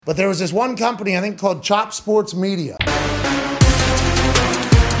But there was this one company, I think, called Chop Sports Media.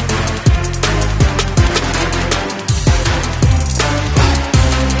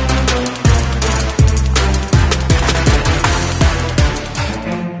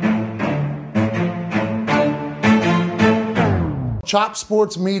 Chop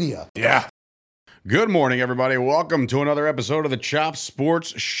Sports Media. Yeah. Good morning, everybody. Welcome to another episode of the Chop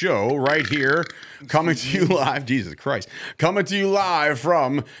Sports Show right here, coming to you live. Jesus Christ. Coming to you live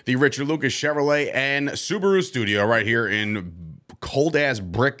from the Richard Lucas Chevrolet and Subaru studio right here in cold-ass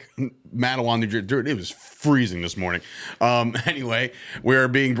brick Matawan, New Jersey. Dude, it was freezing this morning. Anyway, we're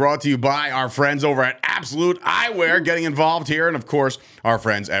being brought to you by our friends over at Absolute Eyewear, getting involved here, and of course, our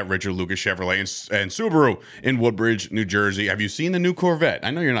friends at Richard Lucas Chevrolet and Subaru in Woodbridge, New Jersey. Have you seen the new Corvette?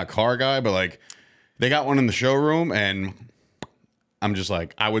 I know you're not a car guy, but like, they got one in the showroom, and I'm just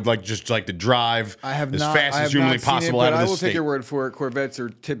like, I would like to drive as fast as humanly possible out of this state. I will take your word for it. Corvettes are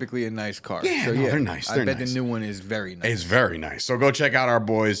typically a nice car. Yeah, so, they're nice. I bet the new one is very nice. It's very nice. So go check out our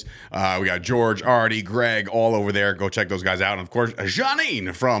boys. We got George, Artie, Greg, all over there. Go check those guys out. And of course,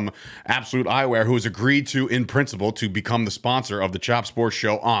 Janine from Absolute Eyewear, who has agreed to, in principle, to become the sponsor of the Chop Sports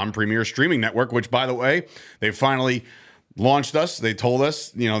Show on Premier Streaming Network, which, by the way, they finally launched us. They told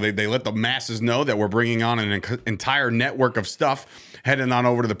us, you know, they let the masses know that we're bringing on an entire network of stuff heading on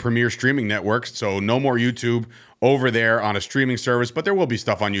over to the Premier Streaming Network. So no more YouTube over there on a streaming service, but there will be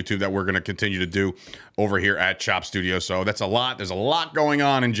stuff on YouTube that we're going to continue to do over here at Chop Studio. So that's a lot. There's a lot going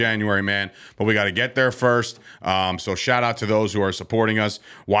on in January, man, but we got to get there first. So shout out to those who are supporting us,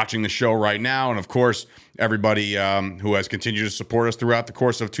 watching the show right now. And of course, everybody who has continued to support us throughout the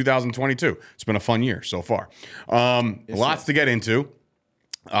course of 2022. It's been a fun year so far. Lots to get into.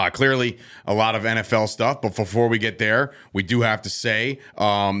 Clearly, a lot of NFL stuff, but before we get there, we do have to say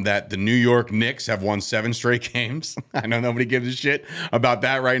that the New York Knicks have won 7 straight games. I know nobody gives a shit about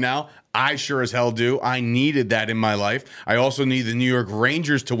that right now. I sure as hell do. I needed that in my life. I also need the New York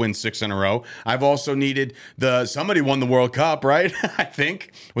Rangers to win 6 in a row. I've also needed somebody won the World Cup, right? I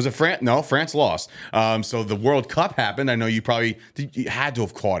think. Was it France? No, France lost. So the World Cup happened. I know you had to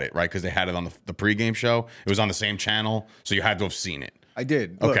have caught it, right? Because they had it on the pregame show. It was on the same channel, so you had to have seen it. I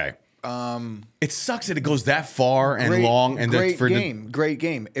did. Okay. It sucks that it goes that far and long. And great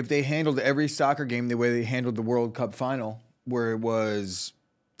game. If they handled every soccer game the way they handled the World Cup final, where it was,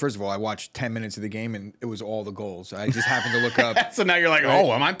 first of all, I watched 10 minutes of the game and it was all the goals. I just happened to look up. So now you're like, right?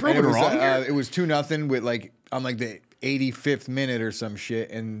 Oh, am I proving wrong here? It was 2-0 with on the 85th minute or some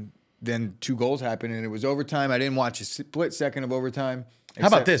shit, and then 2 goals happened and it was overtime. I didn't watch a split second of overtime. How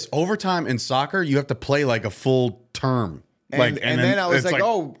about this? Overtime in soccer, you have to play like a full term. And then I was like,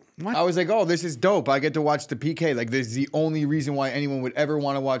 oh, this is dope. I get to watch the PK. Like, this is the only reason why anyone would ever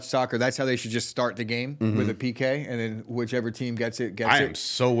want to watch soccer. That's how they should just start the game with a PK, and then whichever team gets it, gets it. I am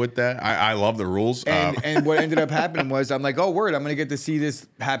so with that. I love the rules. And what ended up happening was, I'm like, oh, word, I'm going to get to see this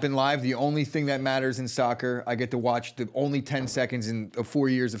happen live. The only thing that matters in soccer, I get to watch the only 10 seconds in 4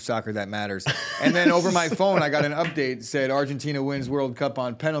 years of soccer that matters. And then over my phone, I got an update that said Argentina wins World Cup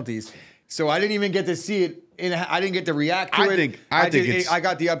on penalties. So I didn't even get to see it. I didn't get to react to it. I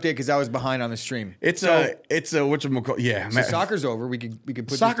got the update because I was behind on the stream. It's a whatchamacallit. Yeah, so soccer's over. We could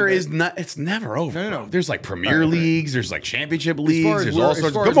put soccer is not. It's never over. No. There's like Premier Leagues. There's like championship leagues. There's all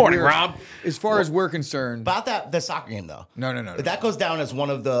sorts. Good morning, Rob. As far as we're concerned, about the soccer game though. No. That goes down as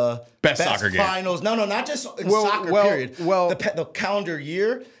one of the best soccer finals. No, not just in soccer. Period. Well, the calendar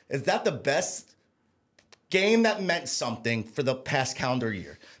year, is that the best game that meant something for the past calendar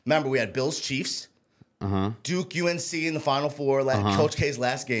year? Remember, we had Bills Chiefs. Duke UNC in the Final Four, Coach K's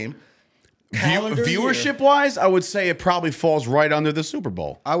last game. Viewership-wise, I would say it probably falls right under the Super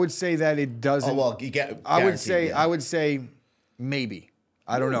Bowl. I would say that it doesn't. Oh well, you get. I would say maybe.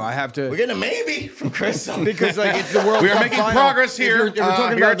 I don't know. I have to. We're getting a maybe from Chris because it's the World Cup. We are making progress here. If we're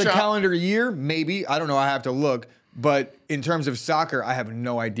talking about the calendar year, maybe. I don't know. I have to look. But in terms of soccer, I have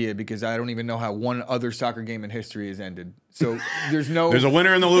no idea because I don't even know how one other soccer game in history has ended. So there's a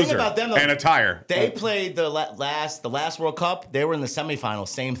winner and a loser about them, though, and a tire. They played the last World Cup. They were in the semifinals.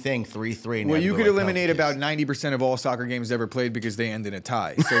 Same thing, 3-3. Well, you could eliminate about 90% of all soccer games ever played because they end in a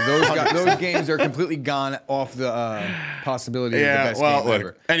tie. So those games are completely gone off the possibility of the best game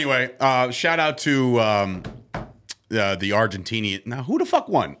ever. Anyway, shout out to the Argentinian. Now, who the fuck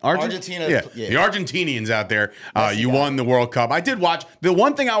won? Argentina. Yeah. The Argentinians out there. You won the World Cup. I did watch. The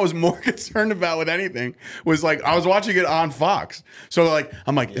one thing I was more concerned about with anything was like I was watching it on Fox. So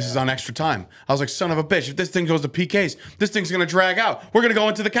I'm like, this is on extra time. I was like, son of a bitch, if this thing goes to PKs, this thing's gonna drag out. We're gonna go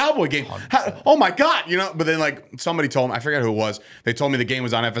into the Cowboy game. Oh my God, But then somebody told me, I forget who it was. They told me the game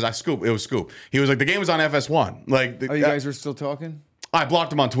was on FS. It was Scoop. He was like, the game was on FS1. You guys were still talking? I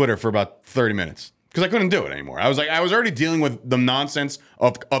blocked him on Twitter for about 30 minutes because I couldn't do it anymore. I was already dealing with the nonsense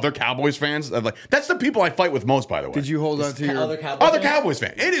of other Cowboys fans. That's the people I fight with most, by the way. Did you hold on to your Other Cowboys Other fans? Cowboys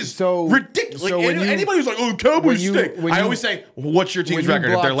fan. It is So- ridiculous. so when you- Anybody who's like, "Oh, Cowboys stink," when I you- always say, "What's your team's when you record?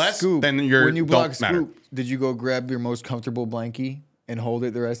 If they're blocked less, Scoop, then you're when you don't blocked matter." Scoop, did you go grab your most comfortable blankie and hold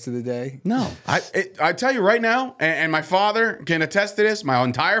it the rest of the day? No, I tell you right now, and my father can attest to this. My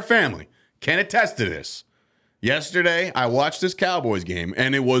entire family can attest to this. Yesterday, I watched this Cowboys game,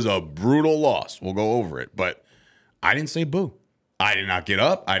 and it was a brutal loss. We'll go over it, but I didn't say boo. I did not get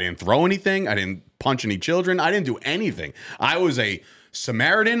up. I didn't throw anything. I didn't punch any children. I didn't do anything. I was a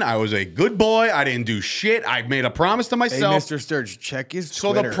Samaritan. I was a good boy. I didn't do shit. I made a promise to Hey, myself. Mr. Sturge, check his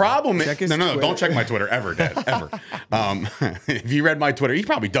So Twitter. the problem is, Check his no, Twitter. don't check my Twitter ever, Dad, ever. If you read my Twitter, he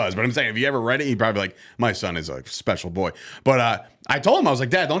probably does, but I'm saying if you ever read it, he'd probably be like, my son is a special boy. But I told him, I was like,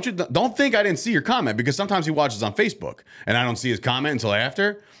 Dad, don't think I didn't see your comment, because sometimes he watches on Facebook and I don't see his comment until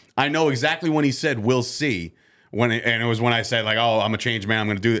after. I know exactly when he said, "we'll see." And it was when I said, like, "Oh, I'm a changed man. I'm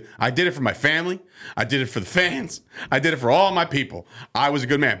going to do it." I did it for my family. I did it for the fans. I did it for all my people. I was a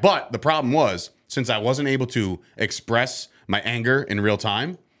good man. But the problem was, since I wasn't able to express my anger in real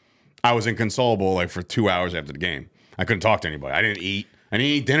time, I was inconsolable like for 2 hours after the game. I couldn't talk to anybody. I didn't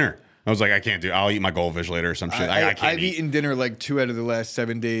eat dinner. I was like, I can't do it. I'll eat my goldfish later or some shit. I can't I've eat. eaten dinner like 2 out of the last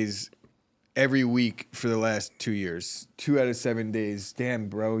 7 days every week for the last 2 years. 2 out of 7 days. Damn,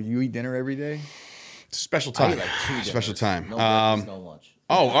 bro. You eat dinner every day? Special I time. eat like 2 Special dinners. time. No breakfast, no lunch.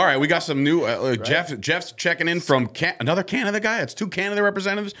 Oh, all right. We got some new. Jeff's checking in from another Canada guy. It's 2 Canada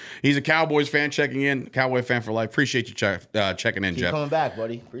representatives. He's a Cowboys fan checking in. Cowboy fan for life. Appreciate you checking in, Keep Jeff. coming back,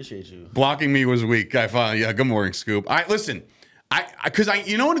 buddy. Appreciate you. Blocking me was weak. I found. Yeah. Good morning, Scoop. Listen.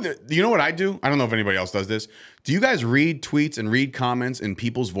 You know what I do? I don't know if anybody else does this. Do you guys read tweets and read comments in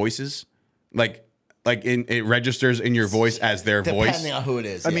people's voices? Like it registers in your voice as their voice. Depending on who it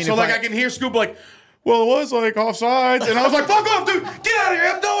is. I mean, So if like I can hear Scoop like, well, it was like offsides, and I was like, fuck off, dude, get out of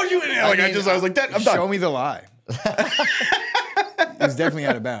here, I'm done with you. And I was like, that, I'm Show done. me the lie. He was definitely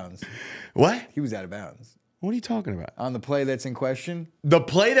out of bounds. What? He was out of bounds. What are you talking about? On the play that's in question, The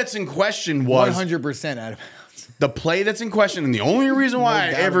play that's in question was 100% out of bounds. the play that's in question, and the only reason why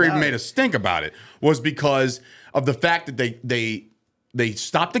I doubt ever about made it. a stink about it was because of the fact that they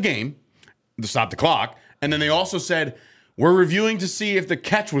stopped the game, they stopped the clock, and then they also said, we're reviewing to see if the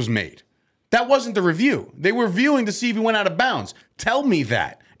catch was made. That wasn't the review. They were reviewing to see if he went out of bounds. Tell me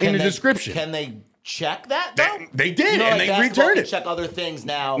that in the description. Can they check that, though? They did, You know, and like they basketball returned can it. check other things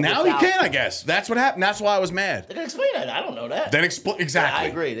now. Now you without- can, I guess. That's what happened. That's why I was mad. They can explain that. I don't know that. Then explain exactly. I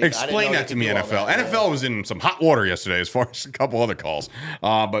agree. I didn't Explain know that they to me, could do all NFL. that. NFL was in some hot water yesterday, as far as a couple other calls.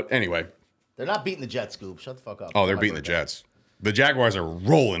 But anyway, They're not beating the Jets, Scoop. Shut the fuck up. oh, they're beating the Jets. The Jaguars are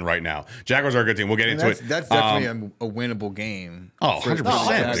rolling right now. Jaguars are a good team. We'll get into it. That's definitely a winnable game. Oh, for 100%, the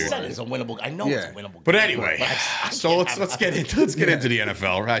No, dude. 100% is a winnable. I know it's a winnable. But game, anyway, I so can't let's have- get into the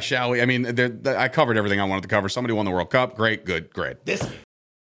NFL, right? Shall we? I mean, I covered everything I wanted to cover. Somebody won the World Cup. Great, good, great. This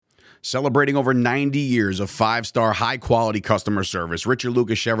Celebrating over 90 years of 5-star high-quality customer service, Richard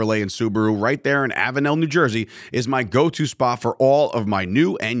Lucas Chevrolet and Subaru right there in Avenel, New Jersey is my go-to spot for all of my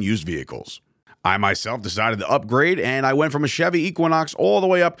new and used vehicles. I myself decided to upgrade, and I went from a Chevy Equinox all the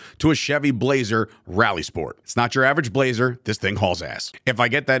way up to a Chevy Blazer Rally Sport. It's not your average Blazer. This thing hauls ass. If I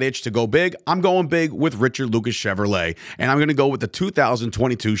get that itch to go big, I'm going big with Richard Lucas Chevrolet, and I'm going to go with the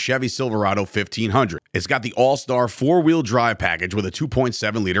 2022 Chevy Silverado 1500. It's got the all-star 4-wheel drive package with a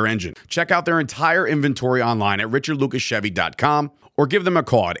 2.7-liter engine. Check out their entire inventory online at richardlucaschevy.com or give them a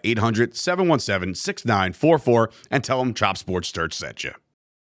call at 800-717-6944 and tell them Chop Sports Sturge sent you.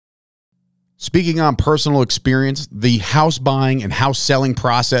 Speaking on personal experience, the house buying and house selling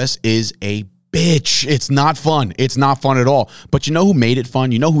process is a bitch. It's not fun. It's not fun at all. But you know who made it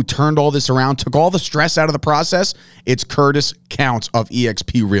fun? You know who turned all this around, took all the stress out of the process? It's Curtis Counts of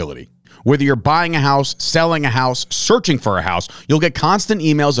eXp Realty. Whether you're buying a house, selling a house, searching for a house, you'll get constant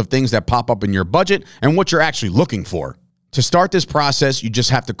emails of things that pop up in your budget and what you're actually looking for. To start this process, you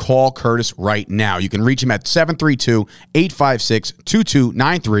just have to call Curtis right now. You can reach him at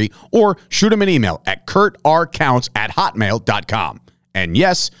 732-856-2293 or shoot him an email at kurtrcounts@hotmail.com. And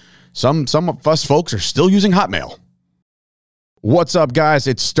yes, some of us folks are still using Hotmail. What's up, guys?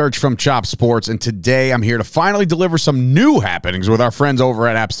 It's Sturge from Chop Sports, and today I'm here to finally deliver some new happenings with our friends over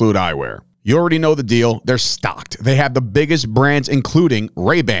at Absolute Eyewear. You already know the deal. They're stocked. They have the biggest brands, including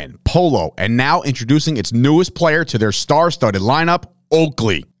Ray-Ban, Polo, and now introducing its newest player to their star-studded lineup,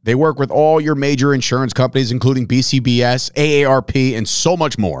 Oakley. They work with all your major insurance companies, including BCBS, AARP, and so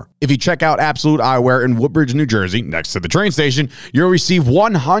much more. If you check out Absolute Eyewear in Woodbridge, New Jersey, next to the train station, you'll receive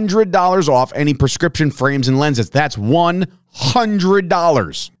 $100 off any prescription frames and lenses. That's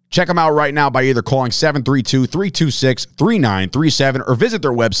 $100. Check them out right now by either calling 732-326-3937 or visit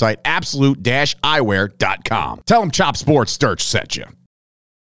their website, absolute-eyewear.com. Tell them Chop Sports Sturch sent you.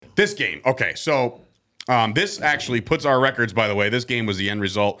 This game, okay, so this actually puts our records, by the way. This game was the end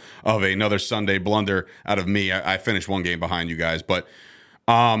result of another Sunday blunder out of me. I finished one game behind you guys, but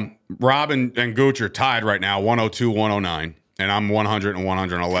Rob and Gooch are tied right now, 102-109, and I'm 100 and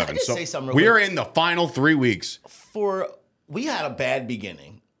 111. Can I just So say something real we are quick? in the final 3 weeks. We had a bad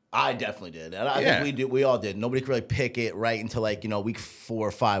beginning. I definitely did. And I Yeah. think we did. We all did. Nobody could really pick it right until week 4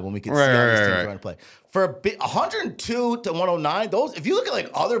 or 5 when we could Right, see how right, these teams right. were going to play. For a bit, 102 to 109, those, if you look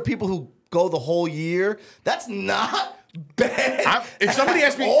at other people who go the whole year, that's not bad. If somebody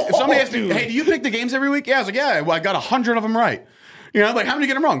asked me, hey, do you pick the games every week? Yeah, I was like, yeah, well, I got 100 of them right. You know, like, how many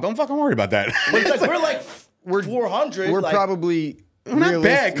get them wrong? Don't fucking worry about that. But it's we're 400. We're probably not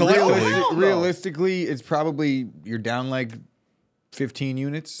bad collectively. Realistically, it's probably you're down 15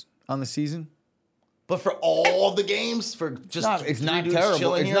 units on the season. But for all the games, for just It's three not dudes terrible.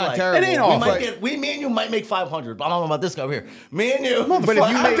 chilling It's here, not terrible. It ain't awful. Me and you might make 500. But I don't know about this guy over here. Me and you. But if you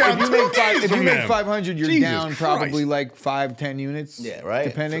I'm make, down if you two make, five, games if you from make him. 500, you're Jesus down probably Christ. 5-10 units. Yeah, right.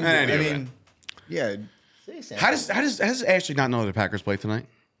 Depending. Anyway. I mean, yeah, How does Ashley not know the Packers play tonight?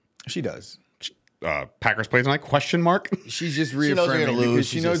 she does. Packers play tonight? Question mark. She's just knows they're reaffirming gonna because lose.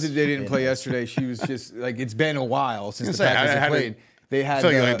 she She's knows that just they didn't play being yesterday. She was just it's been a while since the say, Packers how have did- played. They had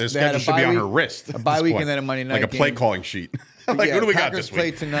I feel like they the had schedule should be on her wrist. a at bye this week point. and then a Monday night like a play game. calling sheet. like, Yeah, who do we got Packers this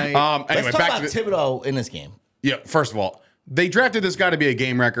play week? tonight. Anyway, Let's talk back about to the, Thibodeau in this game. yeah. First of all, they drafted this guy to be a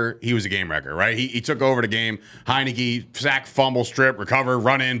game wrecker. He was a game wrecker, right? He took over the game. Heineke, sack, fumble, strip, recover,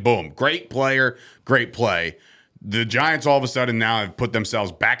 run in, boom. Great player, great play. The Giants all of a sudden now have put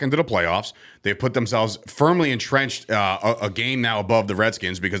themselves back into the playoffs. They've put themselves firmly entrenched a game now above the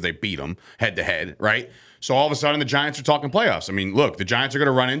Redskins because they beat them head to head, right? So all of a sudden the Giants are talking playoffs. I mean, look, the Giants are going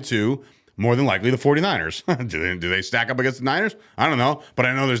to run into more than likely the 49ers. do they stack up against the Niners? I don't know. But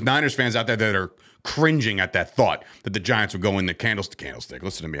I know there's Niners fans out there that are cringing at that thought that the Giants would go in the candlestick.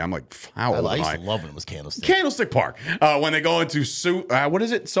 Listen to me. I'm like, how old I am used I? to love when it was Candlestick. Candlestick Park. When they go into what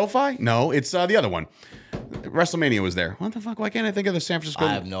is it? SoFi? No, it's the other one. WrestleMania was there. What the fuck? Why can't I think of the San Francisco?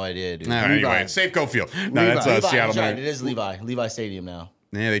 I have no idea, dude. All right, anyway, Safeco Field. No, that's Levi, Seattle. that's right. It is Levi Stadium now.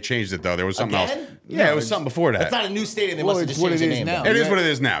 Yeah, they changed it though. There was something Again? else. Yeah, it was something before that. That's not a new stadium. They Well, must have it's just what changed it the is name. now. though. It is what it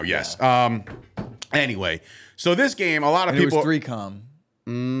is now. Yes. Anyway, so this game, a lot of And it people. was 3-com.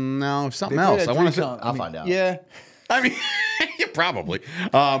 No, something They played else. at I want to. 3-com. I'll find out. Yeah. I mean, yeah, probably.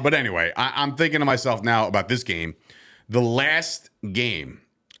 But anyway, I'm thinking to myself now about this game. The last game,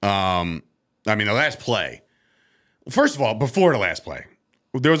 the last play. First of all, before the last play,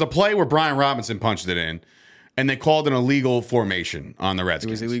 there was a play where Brian Robinson punched it in, and they called an illegal formation on the It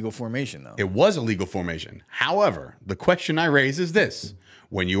Redskins. was illegal formation, though. It was a legal formation. However, the question I raise is this.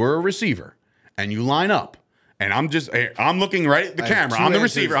 When you are a receiver and you line up, and I'm looking right at the have camera. two I'm the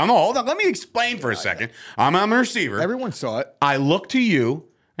answers. receiver. Hold on. Let me explain for a second. I'm a receiver. Everyone saw it. I look to you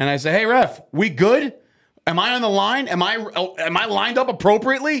and I say, "Hey, ref, we good? Am I on the line? Am I lined up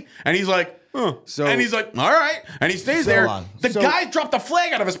appropriately?" And he's like, "Huh." And he's like, "All right," and he stays there. on. The guy dropped the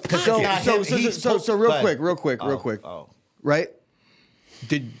flag out of his pocket. So real quick. Oh. Right?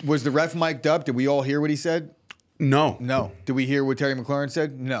 Was the ref mic'd up? Did we all hear what he said? No, No. Did we hear what Terry McLaurin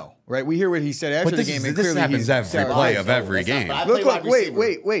said? No. Right? We hear what he said after But the game. and this clearly happens he's every sour play eyes. of every game. I play wide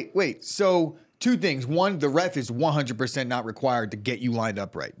receiver. Wait. So, two things. One, the ref is 100% not required to get you lined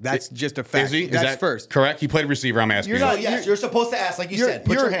up right. That's just a fact. Is he? Is That's that first. correct? He played receiver. I'm asking You're you. not- Oh, yes, you're supposed to ask, like you you're- said,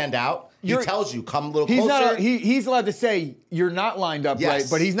 put your you're- hand out. He you're- tells you, come a little He's closer. not. He's allowed to say you're not lined up Yes. right,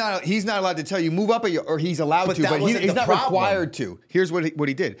 but he's not. He's not allowed to tell you move up, or he's allowed But to, that but wasn't he's the not problem. required to. Here's what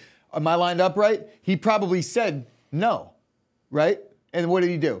he did. Am I lined up right? He probably said no, right? And what did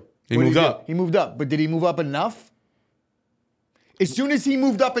he do? He What did moved do? up. He moved up, but did he move up enough? As soon as he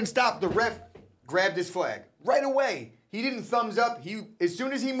moved up and stopped, the ref grabbed his flag right away. He didn't thumbs up. As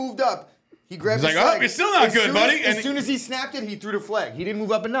soon as he moved up, he grabbed He's his like, "Oh, flag. you're still not As good, soon buddy." As And soon as he snapped it, he threw the flag. He didn't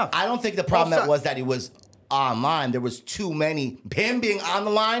move up enough. I don't think the problem Offside. was that he was online. There was too many. Him being on the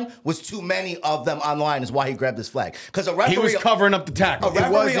line was too many of them on the line is why he grabbed his flag. Because a referee, He was covering up the tackle. a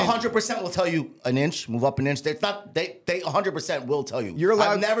referee wasn't- 100% will tell you an inch, move up an inch. It's not. They 100% will tell you. You're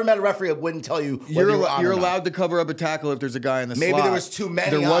allowed- I've never met a referee that wouldn't tell you. You're, whether you were on you're or not. allowed to cover up a tackle if there's a guy in the Maybe slot. there was too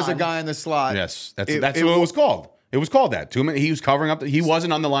many There was a on. guy in the slot. Yes, that's what it was called. It was called that. He was covering up. He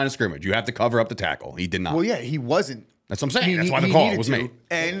wasn't on the line of scrimmage. You have to cover up the tackle. He did not. Well, yeah, he wasn't. That's what I'm saying. That's why the call needed was to.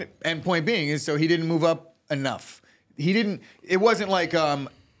 made. And point being is, so he didn't move up enough. He didn't. It wasn't like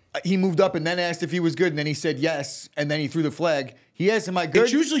he moved up and then asked if he was good, and then he said yes, and then he threw the flag. He asked, "Am I good?"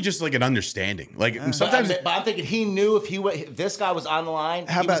 It's usually just like an understanding. Like sometimes. But I'm thinking he knew if this guy was on the line,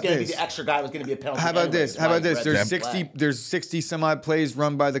 How he was about going to be this? the extra guy. Was going to be a penalty. How about anyways. this? How about this? Red There's flag. There's 60 some odd plays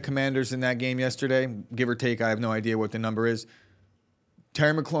run by the Commanders in that game yesterday, give or take. I have no idea what the number is.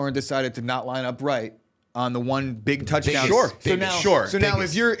 Terry McLaurin decided to not line up right on the one big touchdown. Sure. So now, Sure. So now,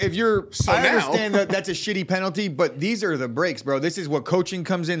 if you're, I now- understand that that's a shitty penalty, but these are the breaks, bro. This is what coaching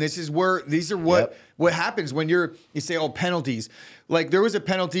comes in. These are what happens when you say, oh, penalties. Like there was a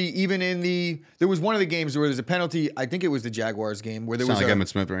penalty even there was one of the games where there's a penalty. I think it was the Jaguars game where there Sound was like Emmitt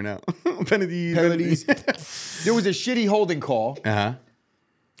Smith right now. Penalties. There was a shitty holding call. Uh-huh.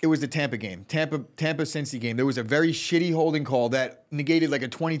 It was the Tampa game, Tampa Cincy game. There was a very shitty holding call that negated like a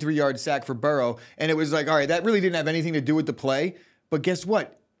 23-yard sack for Burrow, and it was like, all right, that really didn't have anything to do with the play. But guess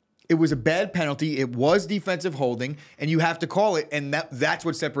what? It was a bad penalty. It was defensive holding, and you have to call it, and that's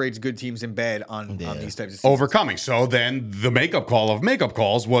what separates good teams and bad on these types of seasons. Overcoming. So then the makeup call of makeup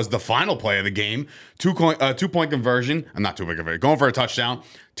calls was the final play of the game. Two-point conversion. I'm not two-point conversion. Going for a touchdown.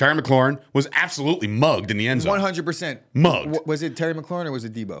 Terry McLaurin was absolutely mugged in the end zone. 100% Mugged. Was it Terry McLaurin or was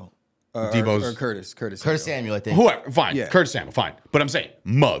it Debo? Debo's- or Curtis. Curtis Samuel, I think. Whoever, fine. Yeah. Curtis Samuel, fine. But I'm saying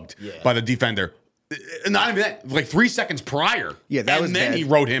mugged by the defender. Not even that. Like 3 seconds prior. Yeah, that was And then bad. he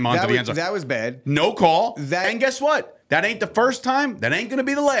rode him onto the end zone. That was bad. No call. That- And guess what? That ain't the first time. That ain't going to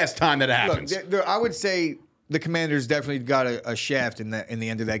be the last time that it happens. Look, I would say the Commanders definitely got a shaft in the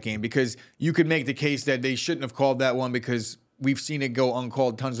end of that game because you could make the case that they shouldn't have called that one because we've seen it go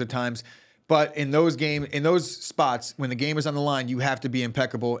uncalled tons of times. But in those spots, when the game is on the line, you have to be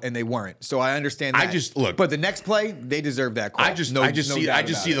impeccable, and they weren't. So I understand that. But the next play, they deserve that call. I just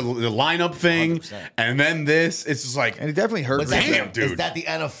see the lineup thing, 100%. and then this. It's just like, and it definitely hurt. Damn, dude. Is that the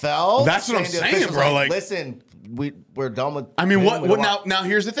NFL? That's what I'm to the saying, officials, bro, like- listen, we're done with. I mean, we what don't want- now?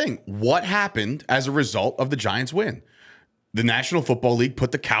 Here's the thing. What happened as a result of the Giants' win? The National Football League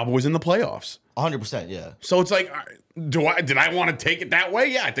put the Cowboys in the playoffs. 100%, yeah. So it's like, did I want to take it that way?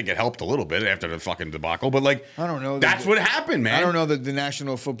 Yeah, I think it helped a little bit after the fucking debacle, but like, I don't know. That's what happened, man. I don't know that the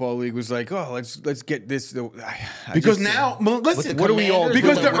National Football League was like, oh, let's get this. Because now, listen, what do we all?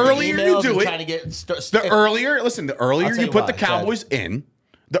 Because the With earlier you emails do and it, trying to get the earlier I'll tell you you put why. the Cowboys in,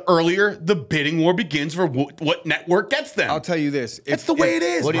 the earlier the bidding war begins for what network gets them. I'll tell you this. That's the way it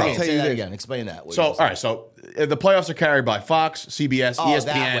is. What do you bro. mean? tell Say you that this. again. Explain that. What So, you all right. So the playoffs are carried by Fox, CBS, Oh, ESPN,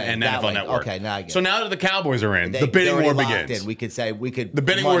 that way, and that NFL way. Network. Okay, now I get So it. now that the Cowboys are in, They- the bidding they're war already locked begins. in. We could say we could. The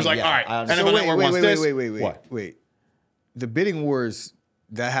bidding money, war is like, yeah, all right, I understand. NFL Network wants this. What? Wait. The bidding wars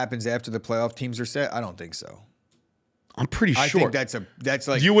that happens after the playoff teams are set. I don't think so. I'm pretty sure. I think that's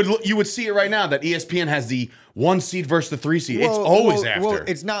like you would see it right now that ESPN has the 1 seed versus the 3 seed. It's Well, always well, after. Well,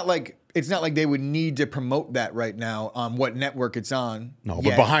 it's not like they would need to promote that right now on what network it's on. No, but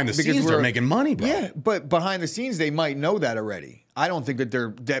yet, behind the because scenes, they're we're- making money, bro. Yeah, but behind the scenes, they might know that already. I don't think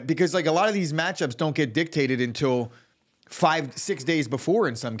that because like a lot of these matchups don't get dictated until 5-6 days before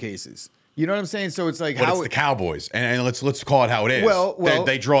in some cases. You know what I'm saying? So it's like But how it's the Cowboys, and let's call it how it is. Well,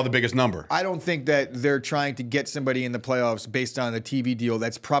 they draw the biggest number. I don't think that they're trying to get somebody in the playoffs based on a TV deal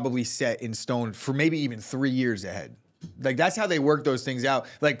that's probably set in stone for maybe even 3 years ahead. Like that's how they work those things out.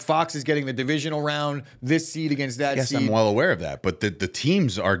 Like Fox is getting the divisional round, this seed against that Yes, seed. I'm well aware of that, but the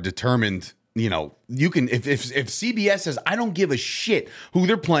teams are determined. You know, you can if CBS says I don't give a shit who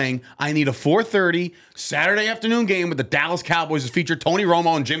they're playing, I need a 4:30 Saturday afternoon game with the Dallas Cowboys that feature Tony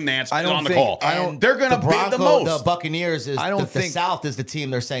Romo and Jim Nantz I don't on the think- call. I don't- They're gonna bid the most. The Buccaneers is. I don't the think- South is the team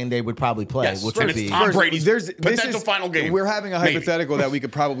they're saying they would probably play, Yes, which and would it's be. Tom Brady's this potential is- final game. We're having a Maybe. hypothetical that we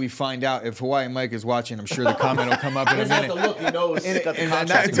could probably find out if Hawaii Mike is watching. I'm sure the comment will come up in a Doesn't have to minute. look. He knows. He's got the And contract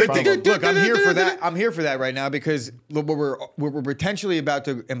that's in a good front thing. of him. Look, I'm here for that. I'm here for that right now because look, what we're potentially about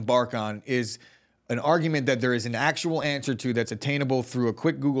to embark on is an argument that there is an actual answer to that's attainable through a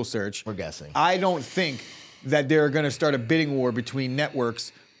quick Google search. We're guessing. I don't think that they're going to start a bidding war between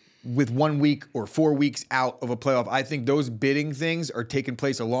networks with 1 week or 4 weeks out of a playoff. I think those bidding things are taking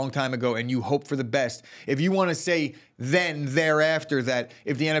place a long time ago, and you hope for the best. If you want to say then thereafter that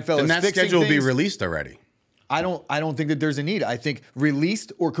if the NFL Then is that fixing schedule will be things, released already. I don't think that there's a need. I think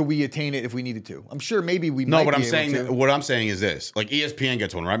released, or could we attain it if we needed to? I'm sure maybe we No, might but be I'm able saying to. what I'm saying is this: like ESPN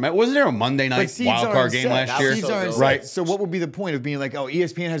gets one, right? Wasn't there a Monday But night seeds wild aren't card game set. last year? Seeds aren't set. Right. So what would be the point of being like, oh,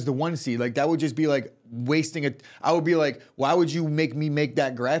 ESPN has the 1 seed? Like that would just be like wasting it. I would be like, why would you make me make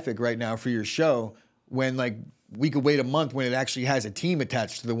that graphic right now for your show when like we could wait a month when it actually has a team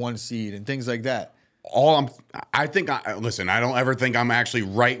attached to the 1 seed and things like that? Listen, I don't ever think I'm actually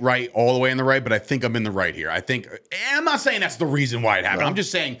right all the way in the right, but I think I'm in the right here. And I'm not saying that's the reason why it happened. I'm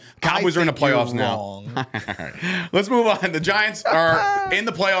just saying Cowboys are in the playoffs now. Let's move on. The Giants are in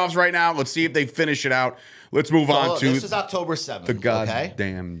the playoffs right now. Let's see if they finish it out. Let's move on to this is October 7th. the okay?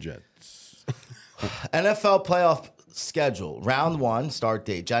 goddamn Jets. NFL playoff schedule. Round 1, start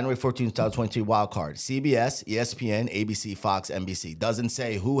date, January 14th, 2022, wild card. CBS, ESPN, ABC, Fox, NBC. Doesn't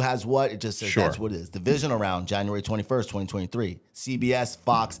say who has what. It just says Sure. that's what it is. Divisional round, January 21st, 2023. CBS,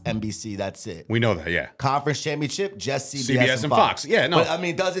 Fox, NBC. That's it. We know that, yeah. Conference championship, just CBS, and Fox. Yeah, no. But, I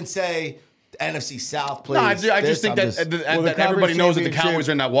mean, it doesn't say NFC South plays. No, I just think that the everybody conference knows that the championship- Cowboys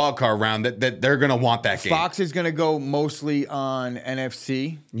are in that wild card round, that they're going to want that game. Fox is going to go mostly on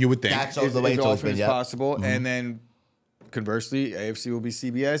NFC. You would think. That's As the way it's always often been, as yeah. possible, and then conversely, AFC will be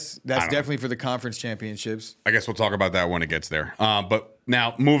CBS. That's know. definitely for the conference championships. I guess we'll talk about that when it gets there. But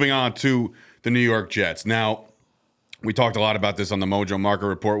now, moving on to the New York Jets. Now, we talked a lot about this on the Mojo Market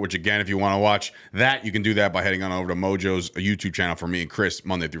Report, which, again, if you want to watch that, you can do that by heading on over to Mojo's YouTube channel for me and Chris,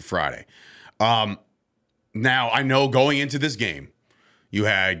 Monday through Friday. Now, I know going into this game, you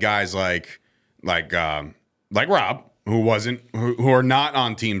had guys like Rob, who are not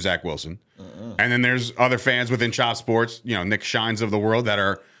on Team Zach Wilson. And then there's other fans within Chop Sports, Nick Shines of the world, that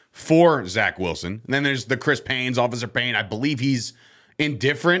are for Zach Wilson. And then there's the Chris Paynes, Officer Payne. I believe he's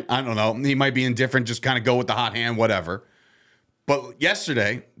indifferent. I don't know. He might be indifferent, just kind of go with the hot hand, whatever. But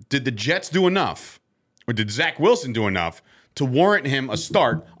yesterday, did the Jets do enough, or did Zach Wilson do enough to warrant him a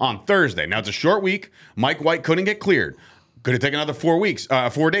start on Thursday? Now, it's a short week. Mike White couldn't get cleared. Could it take another 4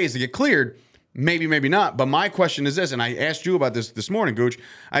 days to get cleared? Maybe, maybe not. But my question is this, and I asked you about this morning, Gooch.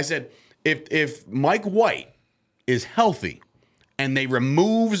 I said, if Mike White is healthy and they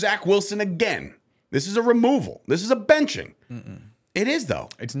remove Zach Wilson again, this is a removal. This is a benching. It is, though.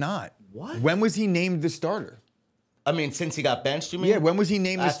 It's not. What? When was he named the starter? I mean, since he got benched, you mean? Yeah, when was he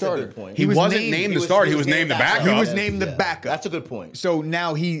named That's the a starter? good point. He wasn't named the starter. He was named the backup. He was named the backup. That's a good point. So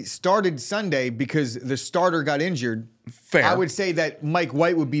now he started Sunday because the starter got injured. Fair. I would say that Mike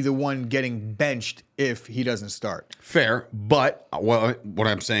White would be the one getting benched if he doesn't start. Fair, but what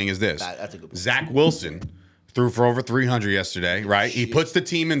I'm saying is this. That's a good point. Zach Wilson threw for over 300 yesterday, right? He puts the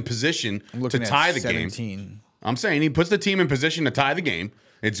team in position to Looking tie at the 17. game. I'm saying he puts the team in position to tie the game.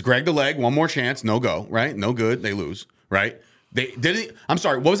 It's Greg the Leg, one more chance, no go, right? No good, they lose, right? I'm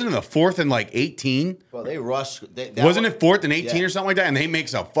sorry, wasn't it the 4th and 18? Well, they rushed. Wasn't it 4th and 18 Yeah. or something like that? And he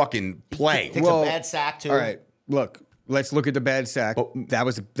makes a fucking play. Takes a bad sack, too. All right, look. Let's look at the bad sack.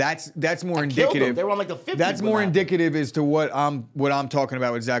 That's more killed indicative. them. They were on, like, the 50s That's when more that indicative as to what I'm talking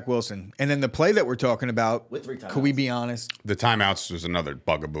about with Zach Wilson. And then the play that we're talking about. With 3 Could we timeouts. be honest? The timeouts was another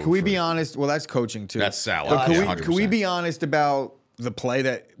bugaboo. Could we be honest? Well, that's coaching too. That's salad. But Yeah, could we 100%. be honest about the play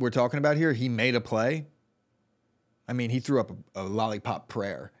that we're talking about here? He made a play. I mean, he threw up a lollipop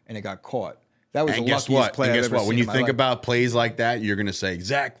prayer and it got caught. That was And the guess luckiest what? play And I've guess ever what? seen When you in my think life. about plays like that, you're gonna say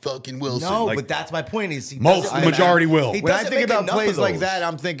Zach fucking Wilson. No, Like, but that's my point. Is he Most doesn't make majority enough- will. He When I doesn't think make about enough plays of like those. that,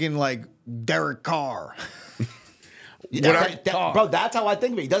 I'm thinking like Derek Carr. Bro, that's how I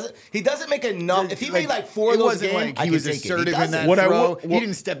think of it. He doesn't make enough. If he made like 4 of it those wasn't games, like I he could was take it. He assertive in doesn't. that What I throw. will- He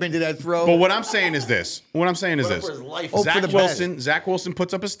didn't step into that throw. But what I'm saying is this. For his life. Oh, Zach for the Wilson. Zach Wilson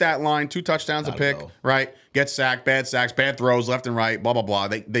puts up a stat line, 2 touchdowns, a pick, go. right? Gets sacked, bad sacks, bad throws, left and right, blah blah blah.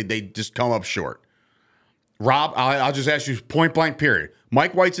 They just come up short. Rob, I'll just ask you point blank. Period.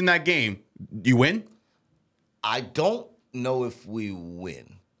 Mike White's in that game. You win. I don't know if we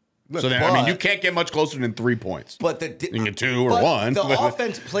win. So then, I mean, you can't get much closer than 3 points. But You can get 2 or 1. The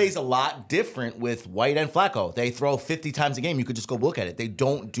offense plays a lot different with White and Flacco. They throw 50 times a game. You could just go look at it. They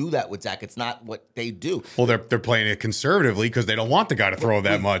don't do that with Zach. It's not what they do. Well, they're playing it conservatively because they don't want the guy to throw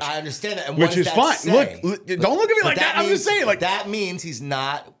that much. I understand that. And Which what is does fine. that say? Look, don't look at me But like that. I'm just saying, like that means he's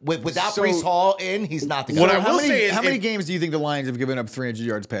not without So- Breece Hall in. He's not the guy. What I will say is how many if- games do you think the Lions have given up 300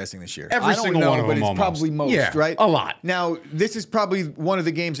 yards passing this year? Every I don't single know, one of but them it's almost. probably most, Yeah, right? a lot. Now, this is probably one of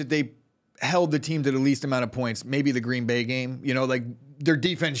the games that they held the team to the least amount of points. Maybe the Green Bay game. Like their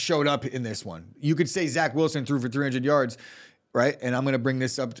defense showed up in this one. You could say Zach Wilson threw for 300 yards, right? And I'm going to bring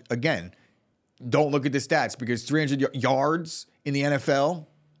this up again. Don't look at the stats because 300 yards in the NFL.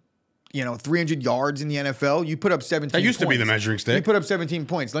 300 yards in the NFL, you put up 17 That used to be the points. measuring stick. You put up 17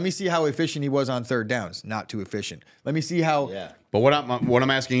 points. Let me see how efficient he was on third downs. Not too efficient. Let me see how. Yeah. But what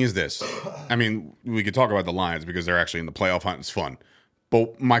I'm asking is this. I mean, we could talk about the Lions because they're actually in the playoff hunt. It's fun.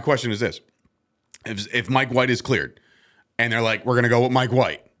 But my question is this. If Mike White is cleared and they're like, we're going to go with Mike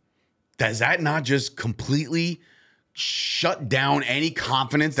White, does that not just completely shut down any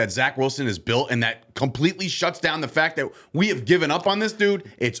confidence that Zach Wilson has built, and that completely shuts down the fact that we have given up on this dude,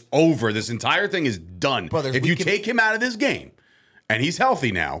 it's over. This entire thing is done. Brothers, if we you can- take him out of this game and he's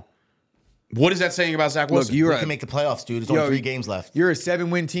healthy now, what is that saying about Zach Wilson? you're We a- can make the playoffs, dude. There's Yo, only 3 games left. You're a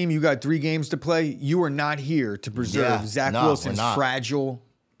 7-win team. You got 3 games to play. You are not here to preserve Yeah, Zach no, we're Wilson's not. fragile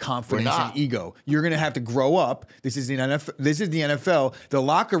confidence We're and not. ego. You're going to have to grow up. This is the NFL. This is the NFL. The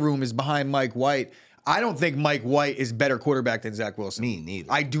locker room is behind Mike White. I don't think Mike White is better quarterback than Zach Wilson. Me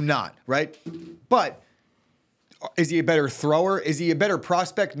neither. I do not, right? But is he a better thrower? Is he a better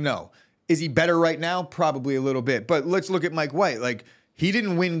prospect? No. Is he better right now? Probably a little bit. But let's look at Mike White. Like, he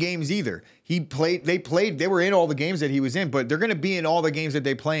didn't win games either. They were in all the games that he was in, but they're going to be in all the games that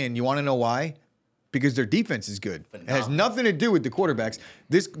they play in. You want to know why? Because their defense is good. It has nothing to do with the quarterbacks.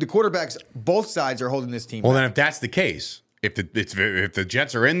 The quarterbacks, both sides are holding this team Well, back. then if that's the case, if the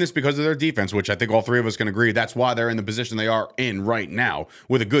Jets are in this because of their defense, which I think all 3 of us can agree, that's why they're in the position they are in right now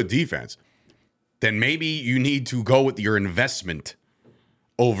with a good defense, then maybe you need to go with your investment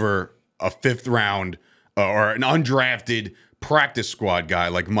over a 5th round or an undrafted practice squad guy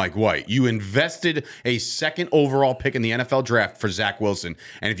like Mike White. You invested a 2nd overall pick in the NFL draft for Zach Wilson.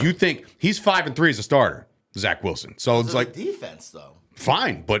 And if you think he's 5-3 as a starter, Zach Wilson. So it's like, defense, though.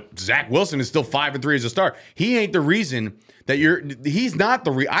 fine, but Zach Wilson is still 5-3 as a start. He ain't the reason that he's not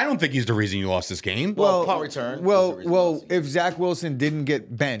the I don't think he's the reason you lost this game. Well, punt return. Well, if Zach Wilson didn't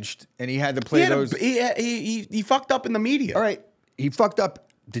get benched and he had to play those, he fucked up in the media. all right, he fucked up.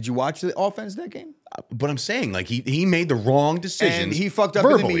 Did you watch the offense that game? But I'm saying, like, he made the wrong decisions. And he fucked up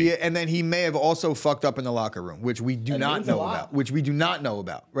verbally. in the media, and then he may have also fucked up in the locker room, which we do not means a know lot. about. Which we do not know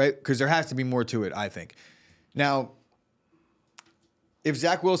about, right? Because there has to be more to it, I think. Now, if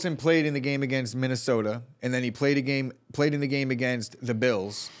Zach Wilson played in the game against Minnesota, and then he played in the game against the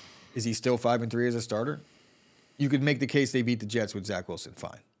Bills, is he still 5-3 as a starter? You could make the case they beat the Jets with Zach Wilson,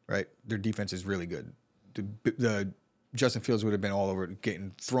 fine, right? Their defense is really good. The Justin Fields would have been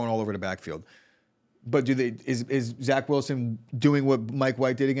getting thrown all over the backfield. But is Zach Wilson doing what Mike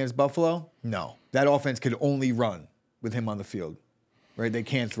White did against Buffalo? No. That offense could only run with him on the field, right? They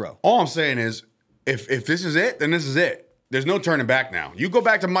can't throw. All I'm saying is, if this is it, then this is it. There's no turning back now. You go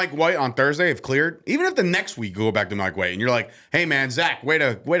back to Mike White on Thursday, if cleared. Even if the next week you go back to Mike White and you're like, hey man, Zach, way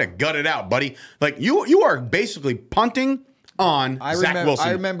to gut it out, buddy. Like you are basically punting on Zach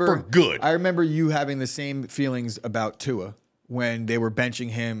Wilson for good. I remember you having the same feelings about Tua when they were benching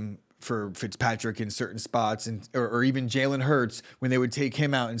him for Fitzpatrick in certain spots, and or even Jalen Hurts when they would take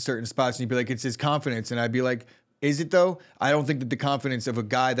him out in certain spots, and you'd be like, it's his confidence. And I'd be like, is it though? I don't think that the confidence of a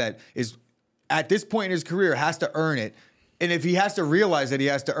guy that is at this point in his career has to earn it. And if he has to realize that he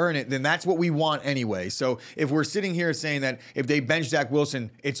has to earn it, then that's what we want anyway. So if we're sitting here saying that if they bench Zach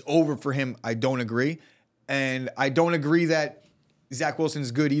Wilson, it's over for him, I don't agree. And I don't agree that Zach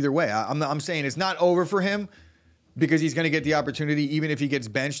Wilson's good either way. I'm saying it's not over for him because he's going to get the opportunity. Even if he gets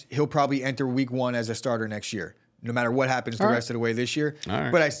benched, he'll probably enter week 1 as a starter next year, no matter what happens the rest of the way this year. All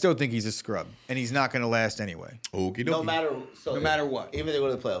right. But I still think he's a scrub, and he's not going to last anyway. Okie No dokie. matter what. Even if they go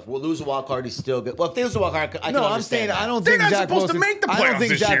to the playoffs. We'll lose a wild card, he's still good. Well, if they lose a wild card, I can No, I'm understand saying that. I don't They're think not Zach supposed Wilson, to make the I don't playoffs think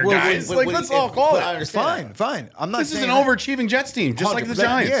this Zach year, Wilson, guys. Like, let's all call but I it. understand Fine. I'm not This is saying an overachieving Jets team, just like the 100%.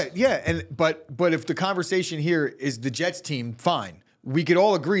 Giants. Yeah. And but if the conversation here is the Jets team, fine. We could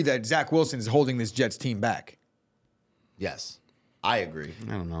all agree that Zach Wilson is holding this Jets team back. Yes, I agree.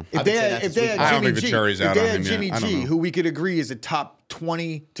 I don't know. If I've they been saying had, that if since they week had one. I don't Jimmy think the G, jury's if out they on had him yet. Jimmy I don't G, know. who we could agree is a top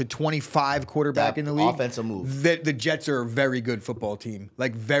 20 to 25 quarterback That in the league, offensive move. the Jets are a very good football team,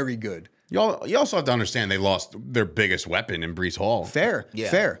 like very good. You also have to understand they lost their biggest weapon in Brees Hall. Fair.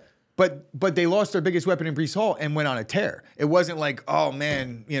 Yeah. But they lost their biggest weapon in Brees Hall and went on a tear. It wasn't like, oh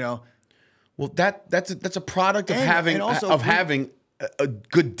man, Well, that's a product of And- having and also having a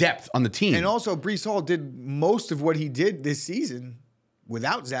good depth on the team. And also, Brees Hall did most of what he did this season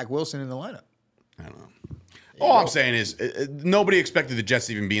without Zach Wilson in the lineup. All I'm saying is nobody expected the Jets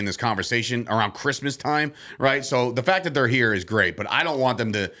to even be in this conversation around Christmas time, right? So the fact that they're here is great, but I don't want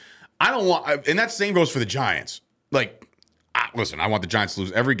them to. And that same goes for the Giants. Like, listen, I want the Giants to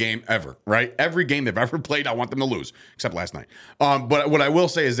lose every game ever, right? Every game they've ever played, I want them to lose, except last night. But what I will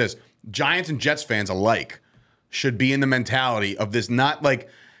say is this: Giants and Jets fans alike should be in the mentality of this, not like,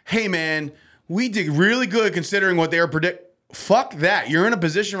 hey man, we did really good considering what they were predict. Fuck that. You're in a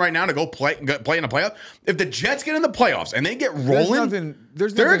position right now to go play in a playoff. If the Jets get in the playoffs and they get rolling,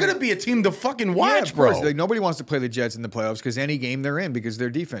 they're going to be a team to fucking watch, of course. bro. Like, nobody wants to play the Jets in the playoffs because any game they're in because of their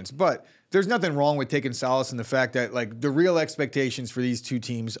defense. But there's nothing wrong with taking solace in the fact that like the real expectations for these two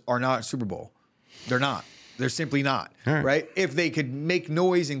teams are not Super Bowl. They're not. They're simply not, right? If they could make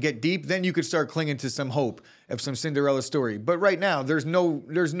noise and get deep, then you could start clinging to some hope of some Cinderella story. But right now, there's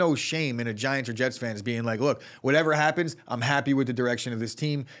no shame in a Giants or Jets fans being like, look, whatever happens, I'm happy with the direction of this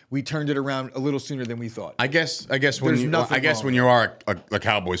team. We turned it around a little sooner than we thought. I guess when you are a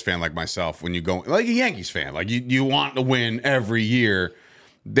Cowboys fan like myself, when you go like a Yankees fan, like you want to win every year.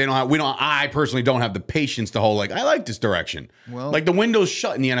 I personally don't have the patience to hold like I like this direction. Well, like the window's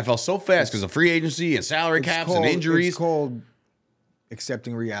shut in the NFL so fast because of free agency and salary caps and injuries. It's called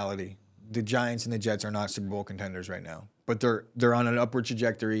accepting reality. The Giants and the Jets are not Super Bowl contenders right now, but they're on an upward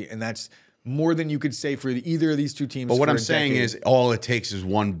trajectory, and that's more than you could say for either of these two teams. But what I'm saying is, all it takes is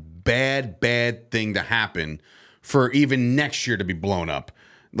one bad thing to happen for even next year to be blown up.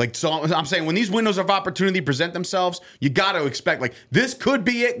 Like, so I'm saying when these windows of opportunity present themselves, you got to expect like this could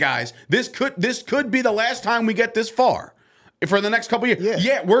be it, guys. This could be the last time we get this far for the next couple of years.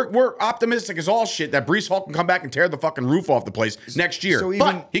 Yeah, we're optimistic as all shit that Breece Hall can come back and tear the fucking roof off the place next year.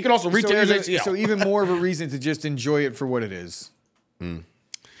 But he could also re-tear his ACL. So even more of a reason to just enjoy it for what it is.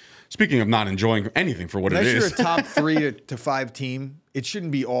 Speaking of not enjoying anything for what it is, unless you're a top 3 to 5 team, it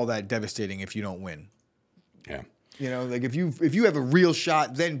shouldn't be all that devastating if you don't win. Yeah. You know, like if you have a real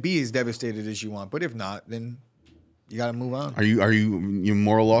shot, then be as devastated as you want. But if not, then you got to move on. Are you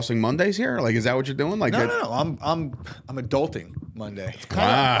moral lossing Mondays here? Like, is that what you're doing? Like, no. I'm adulting Monday.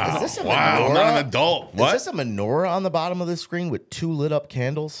 Wow. Is this a wow. menorah? I'm not an adult. What? Is this a menorah on the bottom of the screen with 2 lit up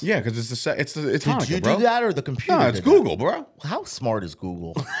candles? Yeah, because it's Did Hanukkah, you bro. do that or the computer? No, it's did Google, bro. that? How smart is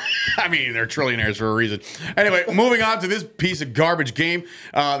Google? I mean, they're trillionaires for a reason. Anyway, moving on to this piece of garbage game.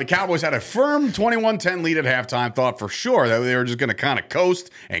 The Cowboys had a firm 21-10 lead at halftime. Thought for sure that they were just going to kind of coast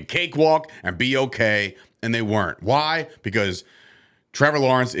and cakewalk and be okay, and they weren't. Why? Because Trevor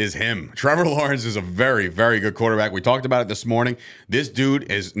Lawrence is him. Trevor Lawrence is a very, very good quarterback. We talked about it this morning. This dude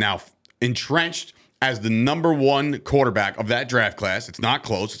is now entrenched as the number 1 quarterback of that draft class. It's not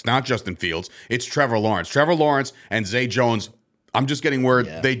close. It's not Justin Fields. It's Trevor Lawrence. Trevor Lawrence and Zay Jones, I'm just getting word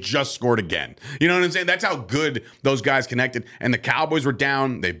they just scored again. You know what I'm saying? That's how good those guys connected. And the Cowboys were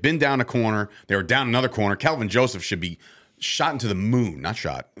down. They've been down a corner. They were down another corner. Kelvin Joseph should be shot into the moon, not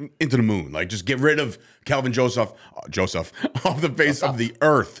shot, into the moon. Like, just get rid of Kelvin Joseph off the face of the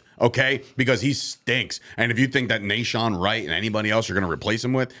earth, okay? Because he stinks. And if you think that Nashawn Wright and anybody else you're going to replace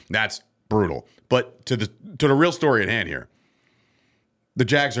him with, that's brutal. But to the real story at hand here, the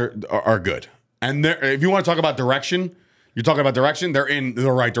Jags are good. And if you want to talk about direction, you're talking about direction, they're in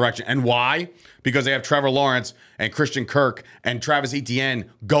the right direction. And why? Because they have Trevor Lawrence and Christian Kirk and Travis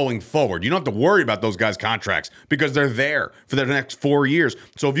Etienne going forward. You don't have to worry about those guys' contracts because they're there for the next 4 years.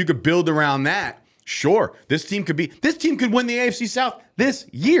 So if you could build around that, sure, this team could win the AFC South this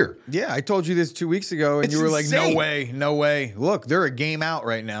year. Yeah, I told you this 2 weeks ago, and It's you were like, insane. no way. Look, they're a game out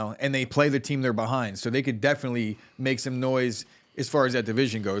right now, and they play the team they're behind. So they could definitely make some noise as far as that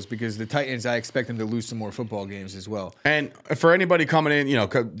division goes, because the Titans, I expect them to lose some more football games as well. And for anybody coming in,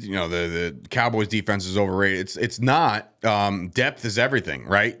 the Cowboys defense is overrated. It's not. Depth is everything,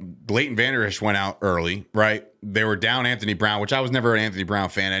 right? Leighton Vander Esch went out early, right? They were down Anthony Brown, which I was never an Anthony Brown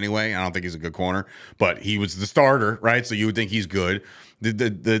fan anyway. I don't think he's a good corner, but he was the starter, right? So you would think he's good.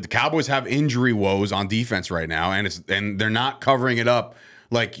 The Cowboys have injury woes on defense right now, and they're not covering it up.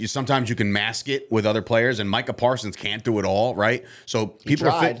 Like, sometimes you can mask it with other players, and Micah Parsons can't do it all, right? So people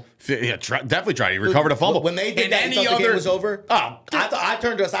tried. definitely tried. He recovered a fumble. When they did And that, you thought the game was over? Oh, I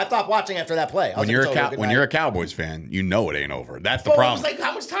turned to us. I stopped watching after that play. when you're a Cowboys fan, you know it ain't over. That's the Well, problem. it was like,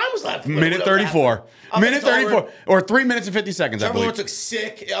 how much time was left? Minute 34. Minute 34. Or 3 minutes and 50 seconds, I Trevor believe. Lawrence took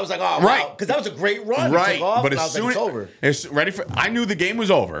sick. I was like, oh, Right. wow. Because that was a great run. Right. It took off, But and I as was like, soon it's over. I knew the game was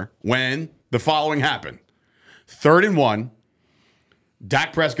over when the following happened. 3rd and 1.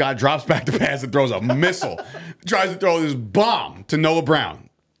 Dak Prescott drops back to pass and throws a missile. Tries to throw this bomb to Noah Brown.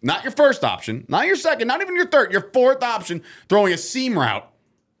 Not your first option, not your second, not even your third, your 4th option, throwing a seam route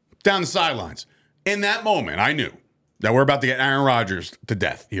down the sidelines. In that moment, I knew that we're about to get Aaron Rodgers to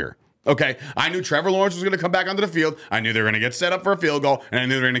death here. Okay, I knew Trevor Lawrence was going to come back onto the field. I knew they were going to get set up for a field goal, and I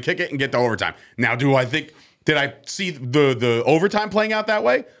knew they were going to kick it and get to overtime. Now, did I see the overtime playing out that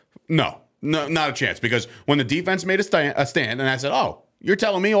way? No, not a chance. Because when the defense made a stand, and I said, oh, you're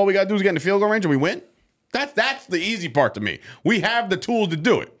telling me all we got to do is get in the field goal range and we win? That's the easy part to me. We have the tools to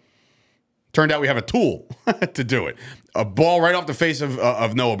do it. Turned out we have a tool to do it. A ball right off the face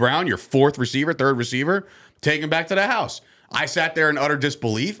of Noah Brown, your 4th receiver, 3rd receiver, take him back to the house. I sat there in utter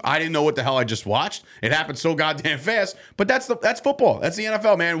disbelief. I didn't know what the hell I just watched. It happened so goddamn fast. But that's football. That's the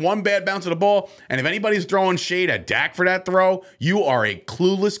NFL, man. One bad bounce of the ball. And if anybody's throwing shade at Dak for that throw, you are a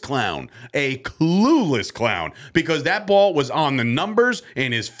clueless clown. A clueless clown. Because that ball was on the numbers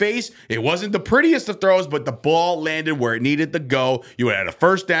in his face. It wasn't the prettiest of throws, but the ball landed where it needed to go. You would have had a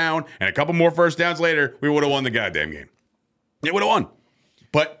first down, and a couple more first downs later, we would have won the goddamn game. It would have won.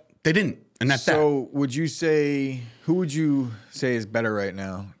 But they didn't. And that's that. So who would you say is better right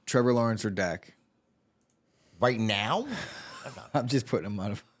now? Trevor Lawrence or Dak? Right now, I'm just putting him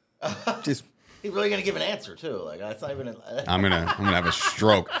out of just he's really gonna give an answer too. Like that's not even. I'm gonna have a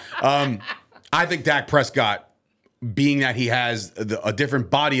stroke. I think Dak Prescott, being that he has a different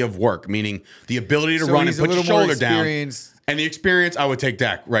body of work, meaning the ability to run and he's a put your little more shoulder down, experienced. and the experience, I would take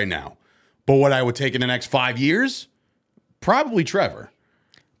Dak right now. But what I would take in the next 5 years, probably Trevor.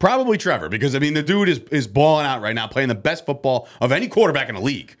 Probably Trevor, because I mean the dude is balling out right now, playing the best football of any quarterback in the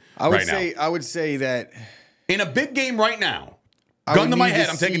league. I would say that in a big game right now, I gun would to my need head,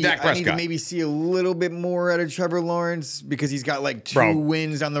 I'm taking Dak I need to Prescott. maybe see a little bit more out of Trevor Lawrence because he's got like 2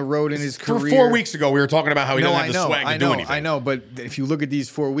 wins on the road in his For career. 4 weeks ago, we were talking about how he doesn't have the swag to do anything. I know, but if you look at these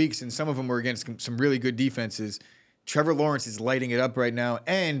 4 weeks, and some of them were against some really good defenses, Trevor Lawrence is lighting it up right now,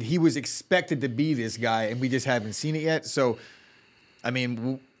 and he was expected to be this guy, and we just haven't seen it yet. So, I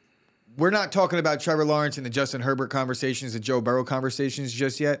mean, we're not talking about Trevor Lawrence and the Justin Herbert conversations, the Joe Burrow conversations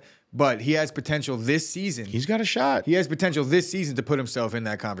just yet, but he has potential this season. He's got a shot. He has potential this season to put himself in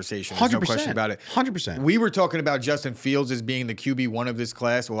that conversation. There's no question about it. 100%. We were talking about Justin Fields as being the QB1 of this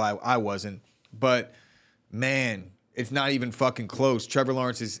class. Well, I wasn't. But, man, it's not even fucking close. Trevor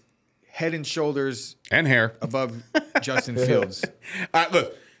Lawrence is head and shoulders And hair. above Justin Fields.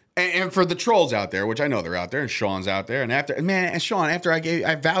 Look, and for the trolls out there, which I know they're out there, and Sean's out there, and Sean, after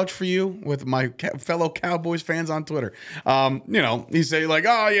I vouched for you with my fellow Cowboys fans on Twitter, he say like,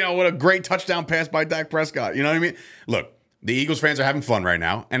 oh, what a great touchdown pass by Dak Prescott. You know what I mean? Look, the Eagles fans are having fun right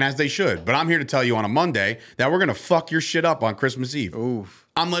now, and as they should. But I'm here to tell you on a Monday that we're gonna fuck your shit up on Christmas Eve. Oof.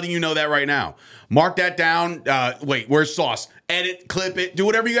 I'm letting you know that right now. Mark that down. Wait, where's Sauce? Edit, clip it, do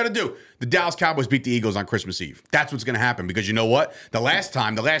whatever you got to do. The Dallas Cowboys beat the Eagles on Christmas Eve. That's what's going to happen because you know what? The last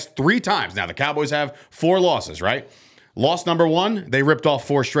 3 times, now the Cowboys have 4 losses, right? Loss number 1, they ripped off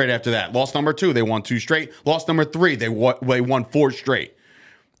 4 straight after that. Loss number 2, they won 2 straight. Loss number 3, they won 4 straight.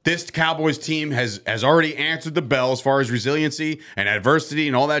 This Cowboys team has already answered the bell as far as resiliency and adversity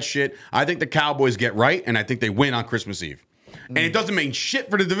and all that shit. I think the Cowboys get right, and I think they win on Christmas Eve. And it doesn't mean shit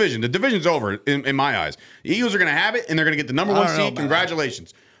for the division. The division's over in my eyes. The Eagles are going to have it, and they're going to get the number 1 seed.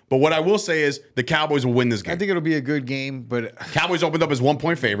 Congratulations. But what I will say is the Cowboys will win this game. I think it'll be a good game, but Cowboys opened up as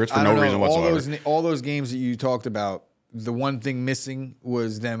 1-point favorites for no reason whatsoever. All those games that you talked about, the one thing missing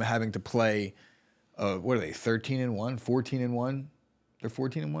was them having to play, what are they, 13-1, 14-1? They're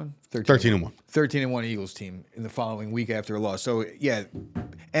 14-1? 13-1. 13-1 Eagles team in the following week after a loss. So, yeah,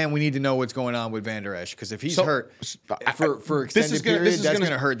 and we need to know what's going on with Van Der Esch because if he's hurt for extended period, that's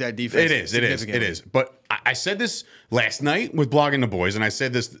going to hurt that defense. It is. But I said this last night with Blogging the Boys, and I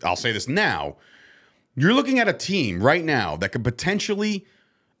said this, I'll say this now. You're looking at a team right now that could potentially,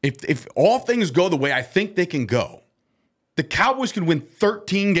 if all things go the way I think they can go, the Cowboys could win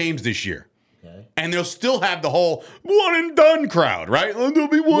 13 games this year. And they'll still have the whole one and done crowd, right? They'll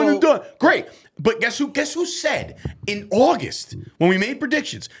be one and done. Great. But guess who said in August when we made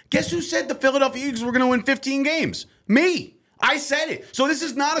predictions, guess who said the Philadelphia Eagles were going to win 15 games? Me. I said it. So this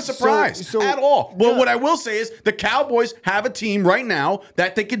is not a surprise at all. Well, what I will say is the Cowboys have a team right now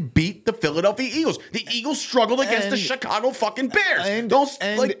that they could beat the Philadelphia Eagles. The Eagles struggled against the Chicago fucking Bears.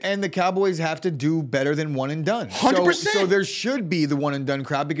 And the Cowboys have to do better than one and done. 100%. So there should be the one and done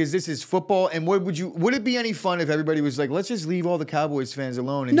crowd because this is football. And would it be any fun if everybody was like, let's just leave all the Cowboys fans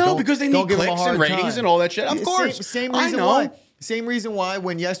alone? And because they need clicks and ratings and all that shit. Of course. Same reason why. Same reason why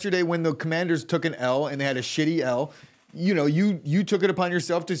when the Commanders took an L and they had a shitty L, you took it upon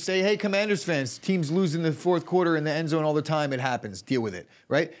yourself to say, hey, Commanders fans, teams lose in the fourth quarter in the end zone all the time. It happens. Deal with it,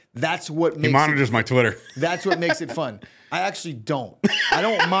 right? That's what makes He monitors my Twitter. That's what makes it fun. I actually don't. I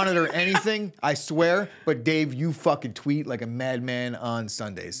don't monitor anything, I swear. But Dave, you fucking tweet like a madman on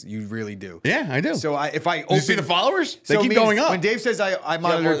Sundays. You really do. Yeah, I do. So if I open, you see the followers? They keep means going up. When Dave says I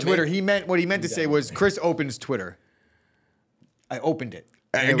monitor more than Twitter, me. what he meant to say was Chris opens Twitter. I opened it.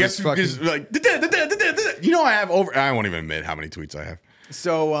 I guess because like I have I won't even admit how many tweets I have.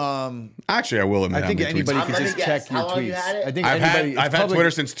 So Actually, I will admit. I think anybody I'm can gonna just guess. check your How long tweets. you had it? I think I've had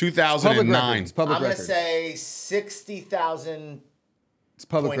Twitter since 2009. It's public I'm record. gonna say 60,000. It's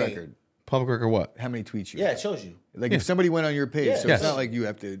public 0.8. record. Public record what? How many tweets you? Yeah, have. it shows you. Like if somebody went on your page, Yeah. so Yes. it's not like you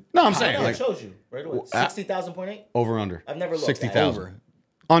have to. No, I'm I saying know, like it shows you right away. 60,000.8? over under. I've never looked. 60,000. Over.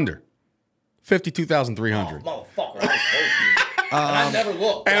 Under. 52,300. Motherfucker, I was close to you. And I never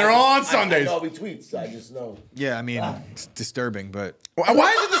looked. and I they're just- on I Sundays. know every tweets. I just know. Yeah, I mean, it's disturbing, but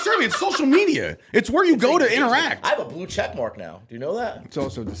Why is it disturbing? It's social media. It's where you go to interact. I have a blue check mark now. Do you know that? it's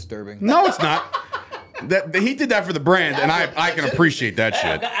also disturbing. No, it's not. He did that for the brand, and I can appreciate that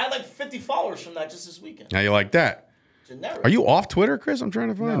Hey, shit. I had like 50 followers from that just this weekend. How you like that? Generic. Are you off Twitter, Chris? I'm trying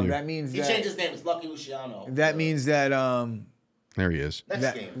to find No, you. that means He that. changed his name. It's Lucky Luciano. That means that There he is. Next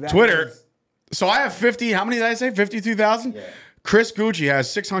that, game. that Twitter. means- So I have 50. How many did I say? 52,000? Yeah. Chris Gucci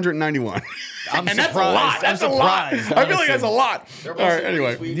has 691. I'm and that's a surprised. lot. I'm That's a lot. surprised, I feel like that's honestly. a lot. They're All right, mostly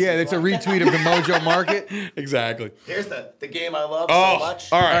anyway. retweets Yeah, as it's a well. retweet of the Mojo Market. Exactly. Here's the game I love Oh, so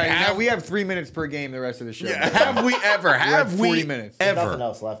much. all All right. right, now Have, we have 3 minutes per game the rest of the show. have we ever? Have 40 we minutes. There's nothing ever?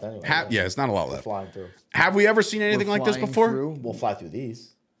 else left anyway. Yeah, it's not a lot We're left. flying through. Have we ever seen anything We're like this flying before? through. We'll fly through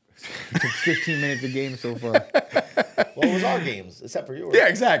these. It took 15 minutes a game so far. Well, it was our games, except for yours. Yeah,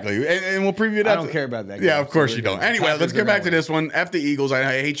 exactly. And we'll preview that. I don't care about that Yeah, game, of course so you we're don't. good. Anyway, let's Packers get are back gonna to this one. F the Eagles. I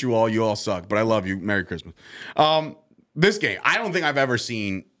hate you all. You all suck, but I love you. Merry Christmas. This game, I don't think I've ever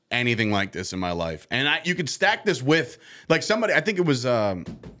seen anything like this in my life. And you could stack this with like somebody. I think it was Pat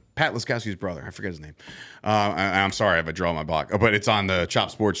Laskowski's brother. I forget his name. I'm sorry if I draw my block, but it's on the Chop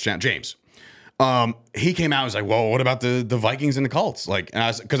Sports channel. James. He came out and was like, well, what about the Vikings and the Colts? Like, and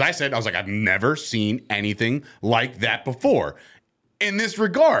I said, I've never seen anything like that before. In this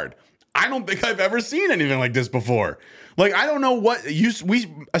regard, I don't think I've ever seen anything like this before. Like, I don't know what we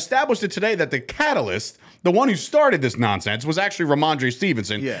established it today that the catalyst, the one who started this nonsense, was actually Ramondre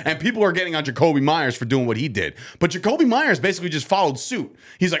Stevenson. Yeah. And people are getting on Jacoby Myers for doing what he did. But Jacoby Myers basically just followed suit.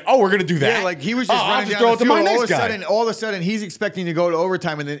 He's like, oh, we're going to do that. Yeah, like he was just I'll running down throw the it to field. my All next of, a guy. sudden, all of a sudden, he's expecting to go to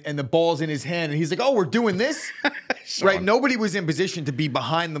overtime, and the ball's in his hand, and he's like, "Oh, we're doing this." Right? Nobody was in position to be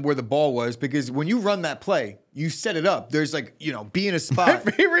behind where the ball was because when you run that play, you set it up. There's like be in a spot.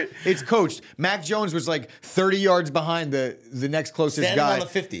 My favorite- It's coached. Mac Jones was like 30 yards behind the next closest Standing guy. on the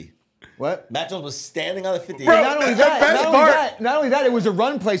 50. What? Matt Jones was standing on the 50. Bro, Not only the that, best not only that, it was a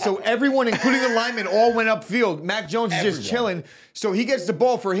run play. So everyone, including the linemen, all went upfield. Mac Jones is just Everyone. chilling. So he gets the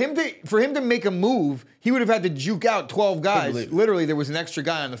ball. For him to make a move, he would have had to juke out 12 guys. believe it. Literally, there was an extra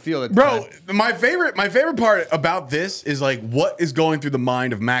guy on the field. At the Bro, time. my favorite part about this is like what is going through the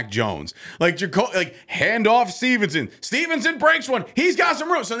mind of Mac Jones. Like hand off Stevenson. Stevenson breaks one. He's got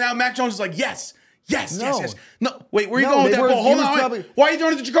some room. So now Mac Jones is like, yes. No. No, wait, where are you No, going with they that were- ball? he Hold was on, wait. probably- Why are you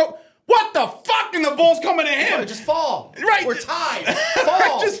throwing it to Jacoby? What the fuck? And the ball's coming to him. Just fall. Right. We're tied.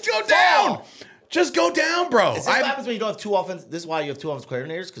 Fall. Just go Fall. down. Just go down, bro. Is this what happens when you don't have two offense? This is why you have two offensive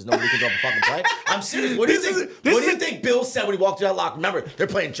coordinators because nobody can drop a fucking play. I'm serious. What do you think? What do you think Bill said when he walked through that locker? Remember, they're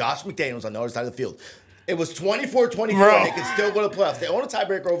playing Josh McDaniels on the other side of the field. It was 24-24. Bro. They could still go to the playoffs. They own a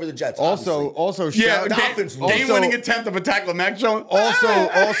tiebreaker over the Jets. Also, obviously. yeah, shout- Dolphins lose. game-winning attempt of a tackle of Mac Jones. Also,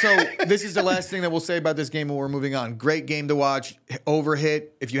 this is the last thing that we'll say about this game when we're moving on. Great game to watch. Overhit.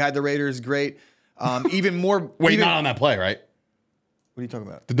 If you had the Raiders, great. Even more. Wait, even, not on that play, right? What are you talking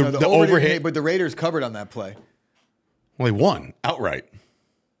about? The overhit, overhit. but the Raiders covered on that play. Well, they won outright.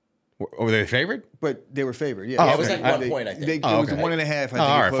 Were they favored? But they were favored. Yeah, Oh, yeah, it was like 1 point, I think. It Oh, was okay. 1.5. I think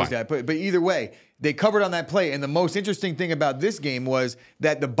all it right, closed fine. that. But either way, they covered on that play. And the most interesting thing about this game was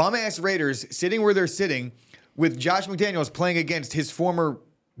that the bum ass Raiders sitting where they're sitting, with Josh McDaniels playing against his former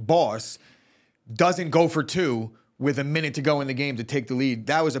boss, doesn't go for two with a minute to go in the game to take the lead.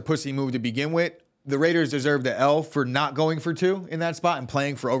 That was a pussy move to begin with. The Raiders deserve the L for not going for two in that spot and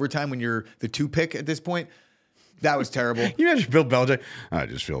playing for overtime when you're the 2 pick at this point. That was terrible. You imagine Bill Belichick? I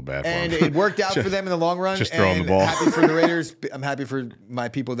just feel bad for And him. it worked out for them in the long run. Just throwing the and ball. Happy for the Raiders. I'm happy for my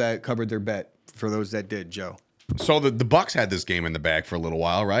people that covered their bet. For those that did, Joe. So the Bucks had this game in the bag for a little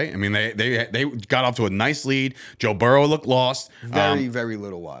while, right? I mean, they got off to a nice lead. Joe Burrow looked lost. Very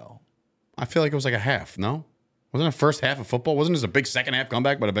little while. I feel like it was like a half. No, wasn't it first half of football? Wasn't this a big second half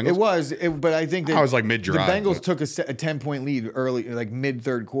comeback by the Bengals? It was, but I think that I was like mid-drive, The Bengals but- took a 10-point lead early, like mid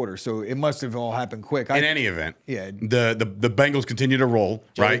third quarter. So it must have all happened quick. In any event, Yeah. the Bengals continue to roll,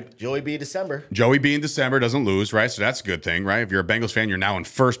 right? Joey B. December. Joey B in December doesn't lose, right? So that's a good thing, right? If you're a Bengals fan, you're now in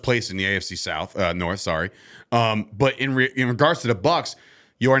first place in the AFC South, North. Sorry, but in regards to the Bucks,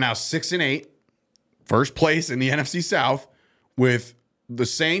 you are now 6-8, first place in the NFC South, with the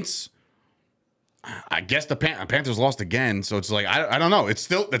Saints. I guess the Panthers lost again, so it's like I don't know. It's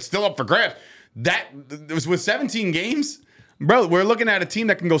still up for grabs. That it was with 17 games. Bro, we're looking at a team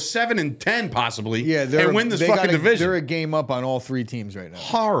that can go 7-10 possibly, Yeah, and win this fucking division. They're a game up on all three teams right now.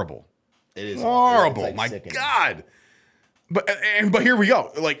 Horrible. It is Horrible. it's like My sickening. God. But here we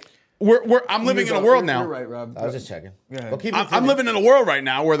go. Like I'm living in a world now. You're right, Rob. I was just checking. ahead. Well, keep I'm living in a world right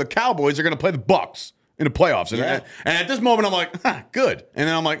now where the Cowboys are going to play the Bucks in the playoffs, and, Yeah. and at this moment I'm like, good, and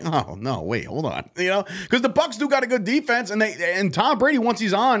then I'm like, oh no, wait, hold on, because the Bucks do got a good defense, and Tom Brady, once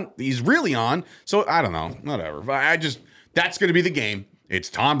he's on, he's really on. So I don't know, whatever. But that's going to be the game. It's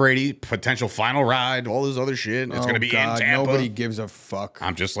Tom Brady, potential final ride, all this other shit. It's going to be in Tampa. Nobody gives a fuck.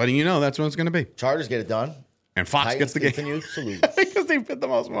 I'm just letting you know that's what it's going to be. Chargers get it done. And Fox Titans gets the game continue to lose. because they fit the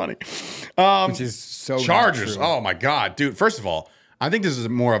most money. Which is so not Chargers. true. Oh my God, dude. First of all, I think this is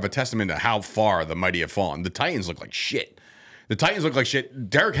more of a testament to how far the mighty have fallen. The Titans look like shit.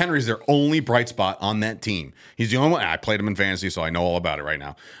 Derrick Henry's their only bright spot on that team. He's the only one. I played him in fantasy, so I know all about it right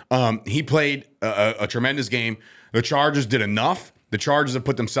now. He played a tremendous game. The Chargers did enough. The Chargers have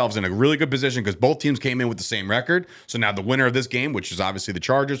put themselves in a really good position because both teams came in with the same record. So now the winner of this game, which is obviously the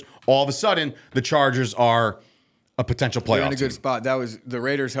Chargers, all of a sudden the Chargers are a potential playoff They're in a good team. spot. That was the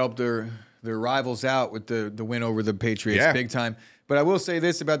Raiders helped their rivals out with the win over the Patriots Yeah. big time. But I will say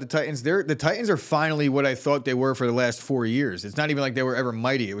this about the Titans: the Titans are finally what I thought they were for the last 4 years. It's not even like they were ever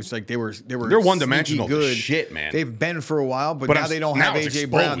mighty. It was like they were They're one-dimensional sneaky to good. shit, man. They've been for a while, but But now they don't now have it's AJ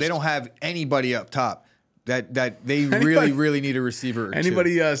Brown. exposed. They don't have anybody up top. That they really need a receiver. or two.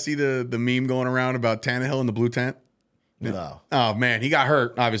 Anybody see the meme going around about Tannehill in the blue tent? No. Oh man, he got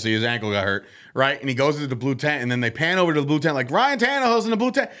hurt. Obviously, his ankle got hurt, right? And he goes into the blue tent, and then they pan over to the blue tent, like Ryan Tannehill's in the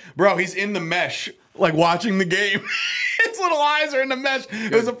blue tent. Bro, he's in the mesh, like watching the game. His little eyes are in the mesh.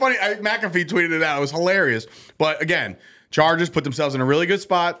 It was a funny. McAfee tweeted it out. It was hilarious. But again, Chargers put themselves in a really good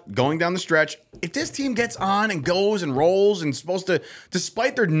spot going down the stretch. If this team gets on and goes and rolls and supposed to,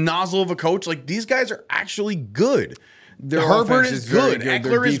 despite their nozzle of a coach, like these guys are actually good. Their Herbert offense is very good. Their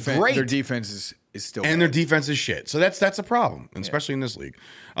Eckler is defense- great. Their defense is still And their defense is shit. So that's a problem, especially in this league.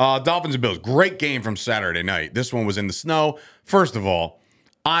 Dolphins and Bills. Great game from Saturday night. This one was in the snow. First of all,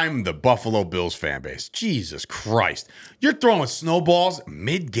 I'm the Buffalo Bills fan base. Jesus Christ. You're throwing snowballs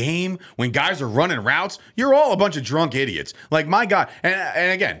mid-game when guys are running routes. You're all a bunch of drunk idiots. Like, my God.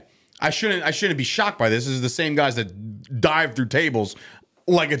 And again, I shouldn't be shocked by this. This is the same guys that dive through tables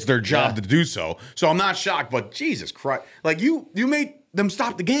like it's their job to do so. So I'm not shocked, but Jesus Christ. Like, you made them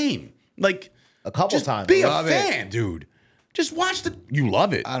stop the game. Like, A couple just times. be a Love it. fan, dude. Just watch you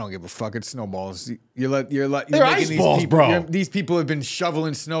love it. I don't give a fuck. It's snowballs. You're They're making ice these balls, people, bro. These people have been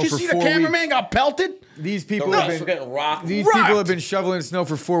shoveling snow Did you for see 4 the weeks. cameraman got pelted? These The people refs have were been getting rocked. these Rocked. people have been shoveling snow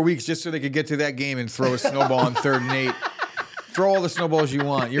for 4 weeks just so they could get to that game and throw a snowball on 3rd and 8. Throw all the snowballs you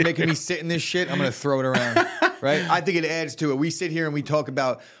want. You're making me sit in this shit. I'm gonna throw it around, right? I think it adds to it. We sit here and we talk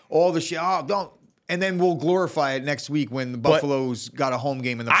about all the shit. Oh, don't. And then we'll glorify it next week when the Buffalo's got a home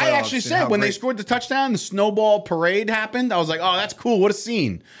game in the playoffs. I actually and said how when they great- scored the touchdown, the snowball parade happened. I was like, oh, that's cool. What a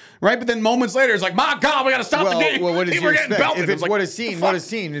scene. Right? But then moments later, it's like, my God, we got to stop the game. Well, what did People you are getting expect? belted. If It it's was like, what a the scene, fuck? what a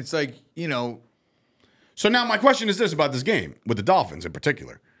scene. It's like, So now my question is this about this game with the Dolphins in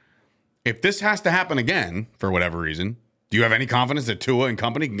particular. If this has to happen again, for whatever reason, do you have any confidence that Tua and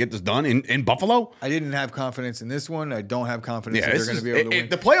company can get this done in Buffalo? I didn't have confidence in this one. I don't have confidence Yeah, that this they're going to is- be able to if win.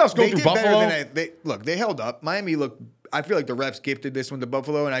 the playoffs go They through did better Buffalo- than they held up. Miami looked. I feel like the refs gifted this one to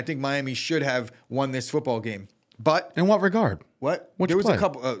Buffalo, and I think Miami should have won this football game. But In what regard? what? Which there was play? a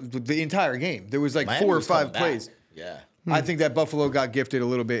couple. The entire game. There was like Miami 4 or was coming 5 back. plays. Yeah. Hmm. I think that Buffalo got gifted a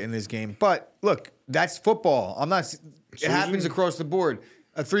little bit in this game. But look, that's football. I'm not. It happens across the board.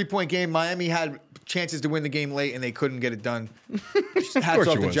 A 3-point game. Miami had chances to win the game late, and they couldn't get it done. Hats course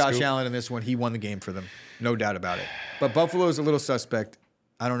off you to would, Josh Scoop. Allen in this one. He won the game for them, no doubt about it. But Buffalo's a little suspect.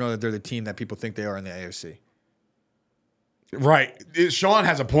 I don't know that they're the team that people think they are in the AFC. Right. Sean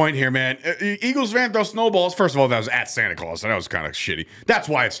has a point here, man. Eagles fan throw snowballs. First of all, that was at Santa Claus, so that was kind of shitty. That's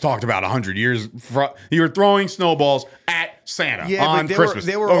why it's talked about 100 years. You were throwing snowballs at Santa on but Christmas.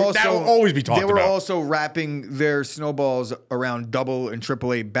 they were Oh, also that will always be talked They were about. also wrapping their snowballs around double and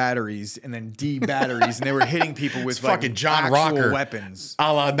triple A batteries and then D batteries, and they were hitting people with It's like fucking John actual Rocker weapons.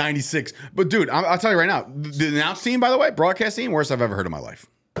 a la 96. But dude, I'll tell you right now, the announce team, by the way, broadcast team, worst I've ever heard in my life.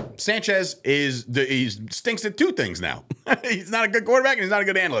 Sanchez he stinks at 2 things now. He's not a good quarterback and he's not a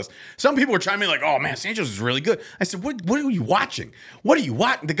good analyst. Some people were chiming in like, oh man, Sanchez is really good. I said, what are you watching? What are you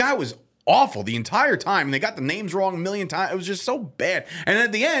watching? The guy was awful the entire time, and they got the names wrong a million times. It was just so bad. And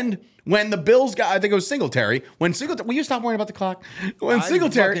at the end, when the Bills got, I think it was Singletary, will you stop worrying about the clock? When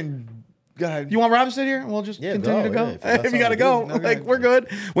Singletary. Go ahead. You want Rob to sit here? We'll just continue to go. yeah, if that's if you got to all go, we do. like we're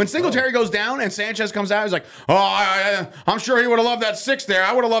good. When Singletary goes down and Sanchez comes out, he's like, "Oh, I'm sure he would have loved that 6 there.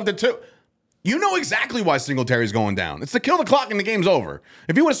 I would have loved it too." You know exactly why Singletary's going down. It's to kill the clock and the game's over.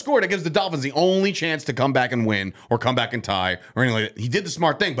 If he would have scored, it gives the Dolphins the only chance to come back and win or come back and tie or anything like that. He did the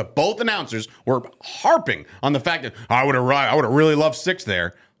smart thing, but both announcers were harping on the fact that I would have really loved 6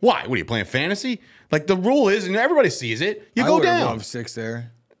 there. Why? What are you playing fantasy? Like the rule is, and everybody sees it. You go would've down. loved 6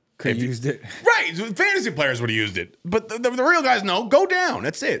 there. Could have If you- used it. Right. Fantasy players would have used it. But the real guys know. Go down.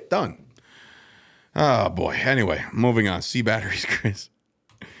 That's it. Done. Oh, boy. Anyway, moving on. C batteries, Chris.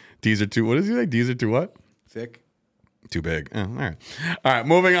 These are too, what does he say? These are too what? Thick. Too big. Oh, all right. All right.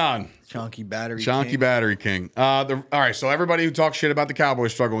 Moving on. Chonky battery. Chonky king. Battery King. All right. So everybody who talks shit about the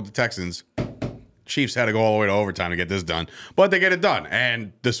Cowboys struggling with the Texans. Chiefs had to go all the way to overtime to get this done, but they get it done.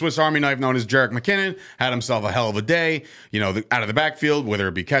 And the Swiss Army knife known as Jerick McKinnon had himself a hell of a day. You know, out of the backfield, whether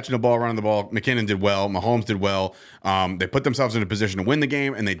it be catching the ball, running the ball, McKinnon did well. Mahomes did well. They put themselves in a position to win the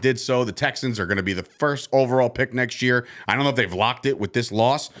game, and they did so. The Texans are going to be the first overall pick next year. I don't know if they've locked it with this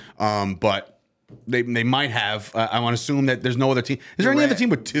loss, but they might have. I want to assume that there's no other team. Is there any other team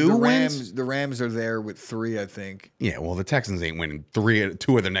with 2 wins? The Rams are there with 3, I think. Yeah, well, the Texans ain't winning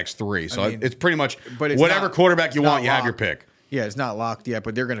 2 of the next 3. So I mean, it's pretty much but it's whatever not- quarterback it's you not want, you have your locked. pick. Yeah, it's not locked yet,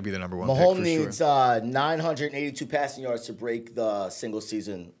 but they're going to be the number 1 Mahomes pick for needs sure. 982 passing yards to break the single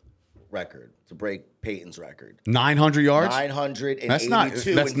season record, to break Peyton's record. 900 yards? 982 That's not.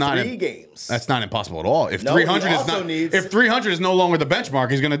 That's in not 3 games. That's not impossible at all. If No, he 300 is also not, needs- if 300 is no longer the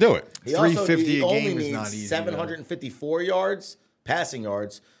benchmark, he's going to do it. He also 350 he a only game is needs not easy, 754 yards, passing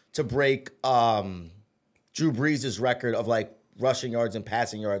yards, to break Drew Brees' record of like rushing yards and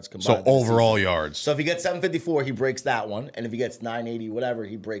passing yards combined. So for the overall season. yards. So if he gets 754, he breaks that one, and if he gets 980, whatever,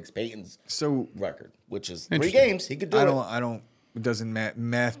 he breaks Peyton's So record, which is 3 Interesting. games. He could do it. I don't. It doesn't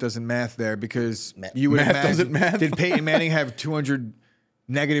math doesn't math there because Math- you would Math imagine. doesn't math? Did Peyton Manning have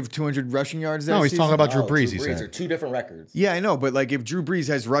negative 200 rushing yards? That No, he's season? talking about Drew Oh, Brees. He are said. 2 different records. Yeah, I know, but like if Drew Brees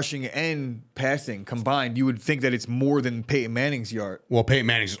has rushing and passing combined, you would think that it's more than Peyton Manning's yard. Well, Peyton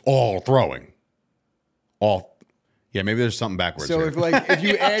Manning's all throwing. All. Yeah, maybe there's something backwards. So here. if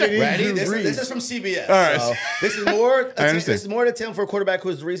you added in Ready? Drew This Brees, is from CBS. All right. So this is more. understand. This is more to Tim for a quarterback who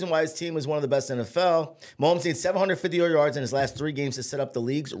is the reason why his team is one of the best in the NFL. Mahomes needs 750 yards in his last 3 games to set up the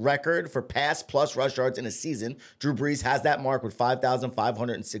league's record for pass plus rush yards in a season. Drew Brees has that mark with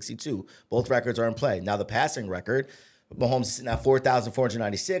 5,562. Both records are in play. Now the passing record. Mahomes is sitting at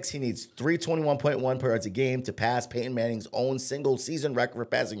 4,496. He needs 321.1 per yards a game to pass Peyton Manning's own single season record for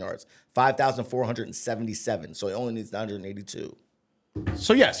passing yards, 5,477. So he only needs 982.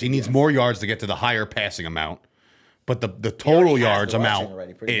 So yes, he needs more yards to get to the higher passing amount, but the total already has yards the rushing amount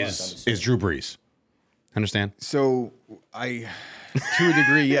already, pretty much, I'm is assuming. Drew Brees. Understand? so I, to a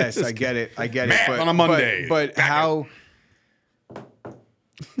degree, yes, I get it. Math on a Monday. But Back how?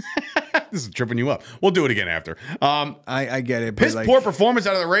 This is tripping you up. We'll do it again after. I get it. But His like, poor performance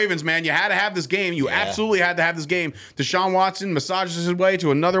out of the Ravens, man. You had to have this game. You absolutely had to have this game. Deshaun Watson massages his way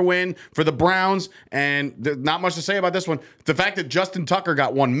to another win for the Browns, and not much to say about this one. The fact that Justin Tucker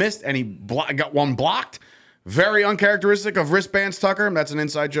got one missed and he got one blocked, very uncharacteristic of wristbands, Tucker. That's an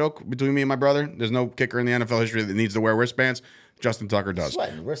inside joke between me and my brother. There's no kicker in the NFL history that needs to wear wristbands. Justin Tucker does.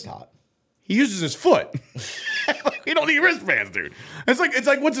 Sweating, wrist hot. He uses his foot. He don't need wristbands, dude. It's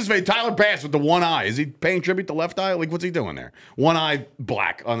like what's his face? Tyler Bass with the one eye. Is he paying tribute to left eye? Like what's he doing there? One eye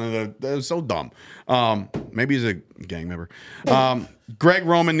black on the so dumb. Maybe he's a gang member. Greg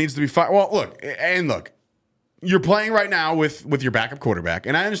Roman needs to be fired. Well, look. You're playing right now with your backup quarterback,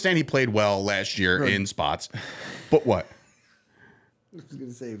 and I understand he played well last year in spots. But what? I was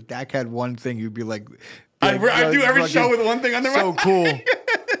gonna say if Dak had one thing, you'd be like, I do every show with one thing under so my cool.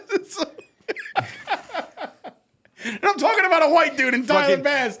 And I'm talking about a white dude in Tyler Fucking-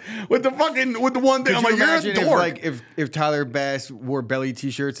 Bass with the one thing. Could I'm you like, you're imagine a dork. if Tyler Bass wore belly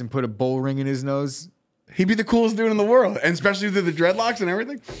t-shirts and put a bull ring in his nose? He'd be the coolest dude in the world, and especially with the dreadlocks and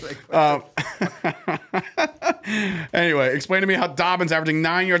everything. Anyway, explain to me how Dobbins averaging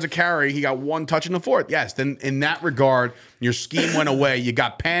 9 yards a carry, he got 1 touch in the 4th. Yes, then in that regard, your scheme went away. You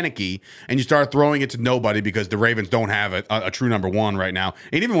got panicky, and you started throwing it to nobody because the Ravens don't have a true number 1 right now.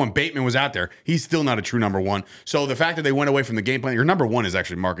 And even when Bateman was out there, he's still not a true number 1. So the fact that they went away from the game plan, your number 1 is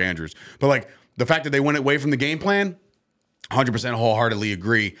actually Mark Andrews. But like the fact that they went away from the game plan, 100% wholeheartedly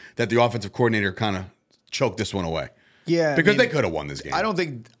agree that the offensive coordinator kind of choked this one away. Yeah, Because they could have won this game. I don't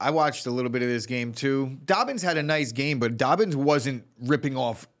think I watched a little bit of this game too. Dobbins had a nice game, but Dobbins wasn't ripping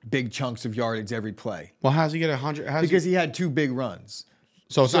off big chunks of yardage every play Well, how's he get 100? because he had 2 big runs.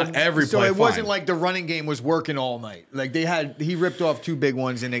 So it's not every So play. it wasn't fine. like the running game was working all night. Like he ripped off 2 big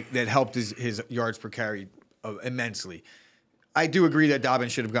ones and that helped his yards per carry immensely. I do agree that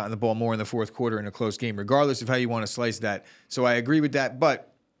Dobbins should have gotten the ball more in the 4th quarter in a close game, regardless of how you want to slice that. So I agree with that.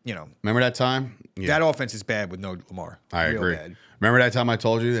 But Remember that time? Yeah, that offense is bad with no Lamar. I Real agree. bad. Remember that time I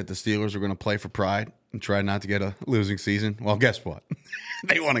told you that the Steelers were going to play for pride and try not to get a losing season? Well, guess what?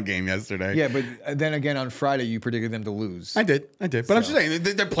 They won a game yesterday. Yeah, but then again on Friday you predicted them to lose. I did. But I'm just saying,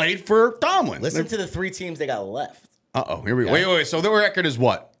 they played for Tomlin. Listen to the 3 teams they got left. Uh-oh, here we go. Wait. So their record is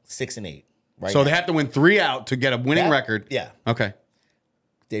what? 6-8. Right. So now. they have to win 3 out to get a winning record. Yeah. Okay.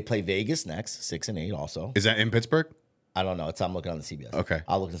 They play Vegas next, 6-8 also. Is that in Pittsburgh? I don't know. I'm looking on the CBS. Okay.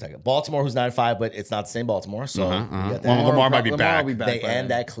 I'll look in a second. Baltimore, who's 9-5, but it's not the same Baltimore. So we got that. Well, Lamar might be Lamar back. will be back They by end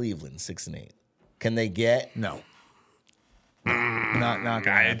then. at Cleveland, 6-8. Can they get? No. Not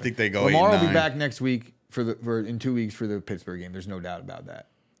gonna I happen. think they go Lamar will 8-9. be back next week in 2 weeks for the Pittsburgh game. There's no doubt about that.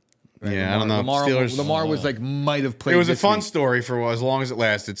 Right? Yeah, I don't know. Lamar was like might have played. It was a this fun week. story for as long as it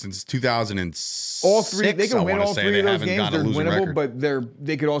lasted since 2006. All three, they I can win wanna all say. 3 They of those haven't games. gotten a They're losing winnable, record. but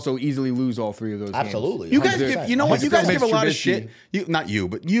they could also easily lose all 3 of those Absolutely. games. You guys 100%. give, you know what? You guys give a lot of Trubisky. shit. Not you,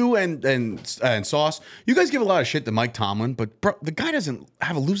 but you and Sauce. You guys give a lot of shit to Mike Tomlin, but bro, the guy doesn't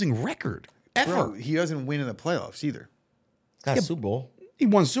have a losing record ever. Bro, he doesn't win in the playoffs either. Got a Super Bowl. He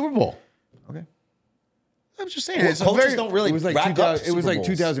won Super Bowl. Okay, I'm just saying. Well, It's a coaches very, don't really it was like rack up 2000, Super Bowls.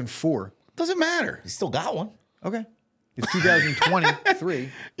 2004. doesn't matter. He still got one. Okay, it's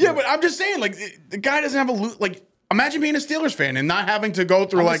 2023. Yeah, but I'm just saying, like, the guy doesn't have like. Imagine being a Steelers fan and not having to go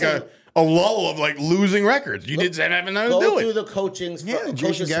through I'm like saying- a lull of like losing records. You did having nothing to Go do through it. the coaching. Yeah,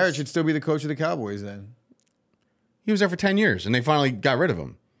 Jason Garrett should still be the coach of the Cowboys then. He was there for 10 years, and they finally got rid of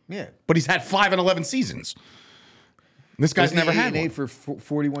him. Yeah, But he's had 5 and 11 seasons. This guy's never had one. 8 for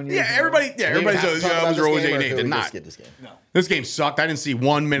 41 years. Yeah, everybody says was always 8-8. Did not. Skip this game. No. This game sucked. I didn't see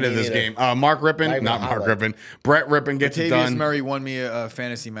 1 minute of this neither. game. Mark Rippon, Not even not a Mark highlight. Rippon. Brett Rippon gets it Latavius done. Murray won me a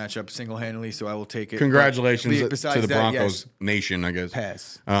fantasy matchup single-handedly, so I will take it. Congratulations But to besides the that, Broncos yes. nation, I guess.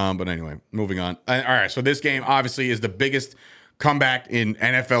 Pass. But anyway, moving on. All right, so this game obviously is the biggest comeback in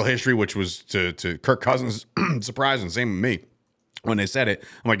NFL history, which was to Kirk Cousins' surprise, and same with me when they said it.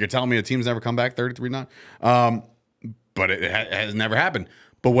 I'm like, you're telling me a team's never come back 33-9? But it has never happened.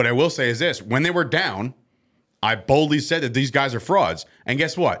 But what I will say is this: when they were down, I boldly said that these guys are frauds. And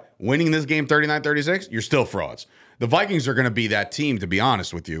guess what? Winning this game 39-36, you're still frauds. The Vikings are going to be that team, to be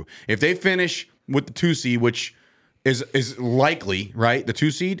honest with you. If they finish with the 2 seed, which is likely, right? The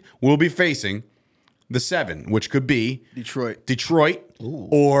 2 seed will be facing the 7, which could be Detroit.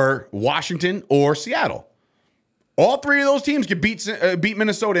 or Washington or Seattle. All 3 of those teams could beat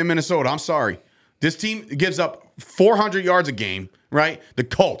Minnesota in Minnesota. I'm sorry. This team gives up 400 yards a game, right? The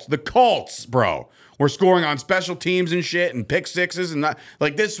Colts, bro, were scoring on special teams and shit and pick sixes and not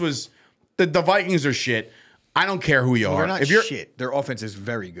like this was the Vikings are shit. I don't care who you are. They're not If you're shit. Their offense is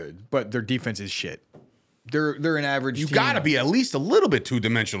very good, but their defense is shit. They're an average you team. got to be at least a little bit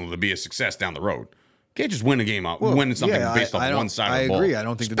two-dimensional to be a success down the road. You can't just win a game out, win something based off one side of the ball. I agree. I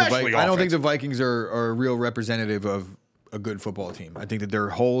don't think Especially I don't think offense. the Vikings are a real representative of a good football team. I think that there are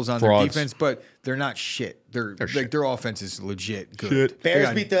holes on Frauds. their defense, but they're not shit. They're like shit. their offense is legit good. Shit. Bears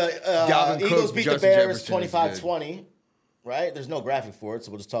They beat got the Dalvin Eagles Cook, beat the Justin Bears Jefferson is 25-20. Right? There's no graphic for it, so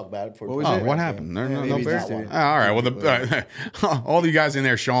we'll just talk about it. Before What was Oh, it? what happened? No maybe Bears? just did. All right. Well, all you guys in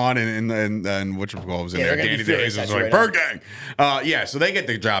there, Sean and which was in Yeah, there, they're gonna be Danny furious Days was at you like, right Bird Gang. Yeah, so they get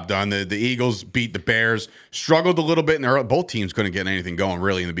the job done. The Eagles beat the Bears, struggled a little bit, and both teams couldn't get anything going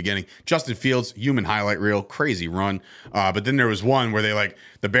really in the beginning. Justin Fields, human highlight reel, crazy run. But then there was one where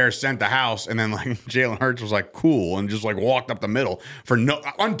the Bears sent the house, and then like Jalen Hurts was like cool and just like walked up the middle for no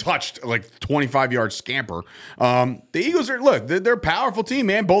untouched, like 25-yard scamper. The Eagles they're a powerful team,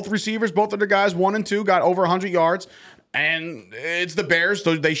 man. Both receivers, both of the guys, 1 and 2, got over 100 yards, and it's the Bears,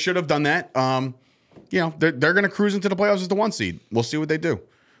 so they should have done that. They're going to cruise into the playoffs as the 1 seed. We'll see what they do.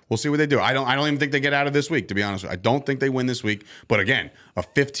 I don't even think they get out of this week, to be honest. I don't think they win this week. But again, a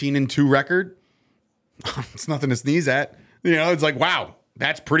 15-2 record, it's nothing to sneeze at. It's like, wow,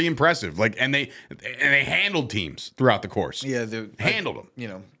 that's pretty impressive. Like, and they handled teams throughout the course. Yeah, they handled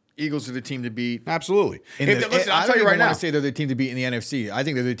them. Eagles are the team to beat. Absolutely. Listen, I'll I tell you right now. want to say they're the team to beat in the NFC. I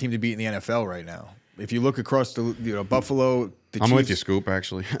think they're the team to beat in the NFL right now. If you look across the Buffalo, the I'm Chiefs, with you, Scoop.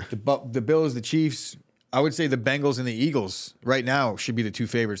 Actually, the Bills, the Chiefs. I would say the Bengals and the Eagles right now should be the 2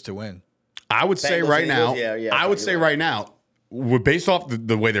 favorites to win. I would say Bengals, right Eagles, now. yeah, I would you're say right. right now, based off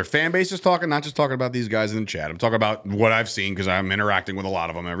the way their fan base is talking, not just talking about these guys in the chat. I'm talking about what I've seen because I'm interacting with a lot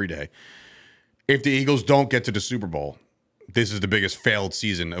of them every day. If the Eagles don't get to the Super Bowl, this is the biggest failed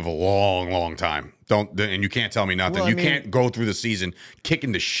season of a long, long time. And you can't tell me nothing. Well, I you mean- can't go through the season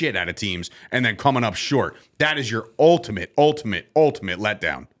kicking the shit out of teams and then coming up short. That is your ultimate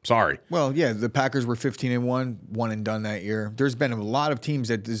letdown. Sorry. Well, yeah, the Packers were 15-1, one and done that year. There's been a lot of teams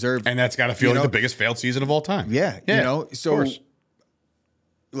that deserve, And that's got to feel like the biggest failed season of all time. Yeah, of so course.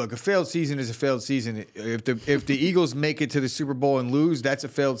 look, a failed season is a failed season. If the Eagles make it to the Super Bowl and lose, that's a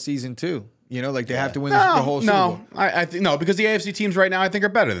failed season too. You know, like they have to win the whole Super Bowl. I think no, because the AFC teams right now I think are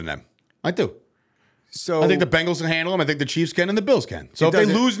better than them. I do. So I think the Bengals can handle them. I think the Chiefs can, and the Bills can. So if they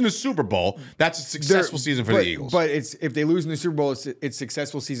lose in the Super Bowl, that's a successful season for the Eagles. But if they lose in the Super Bowl, it's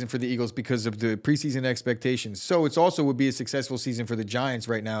successful season for the Eagles because of the preseason expectations. So it's also would be a successful season for the Giants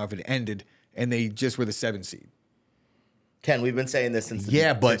right now if it ended and they just were the 7th seed. Ken, we've been saying this since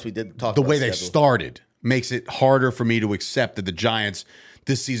but we did talk the about way they schedule. started makes it harder for me to accept that the Giants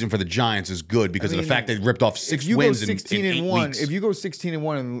this season for the Giants is good because of the fact they ripped off 6 wins in 8 weeks. If you go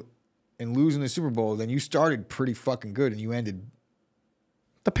 16-1 and lose in the Super Bowl, then you started pretty fucking good and you ended.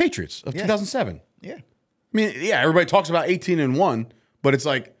 The Patriots of 2007. Yeah. I mean, yeah, everybody talks about 18-1, but it's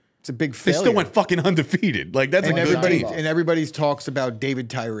like It's a big they failure. still went fucking undefeated. Like that's and a good team. everybody's talks about David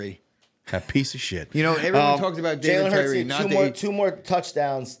Tyree. That piece of shit. You know, everyone talks about David Jalen Hurts Tyree. needs Not two more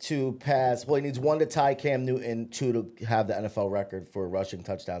touchdowns to pass. Well, he needs 1 to tie Cam Newton, 2 to have the NFL record for rushing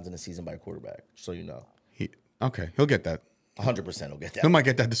touchdowns in a season by a quarterback. So you know, He'll get that. 100% he'll get He that. might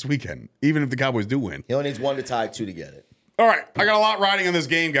get that this weekend, even if the Cowboys do win. He only needs 1 to tie, 2 to get it. All right, I got a lot riding on this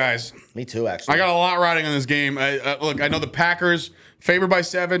game, guys. Me too, actually. I got a lot riding on this game. Look, I know the Packers favored by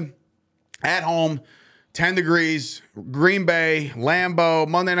 7 at home, 10 degrees, Green Bay, Lambeau,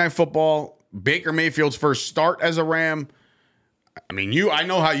 Monday Night Football, Baker Mayfield's first start as a Ram. I mean, I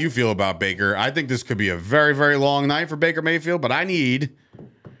know how you feel about Baker. I think this could be a very, very long night for Baker Mayfield, but I need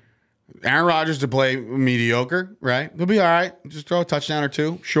Aaron Rodgers to play mediocre, right? He'll be all right. Just throw a touchdown or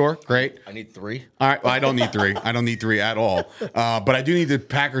 2. Sure, great. I need 3. All right, well, I don't need 3. I don't need 3 at all. But I do need the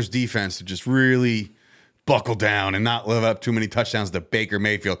Packers defense to just really buckle down and not live up too many touchdowns to Baker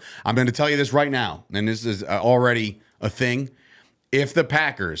Mayfield. I'm going to tell you this right now, and this is already a thing. If the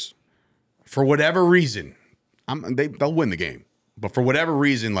Packers, for whatever reason, they'll win the game, but for whatever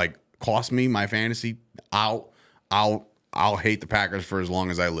reason, like cost me my fantasy, I'll hate the Packers for as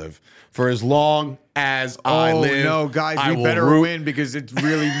long as I live. For as long as I live. Oh, no, guys, I we will better root. win because it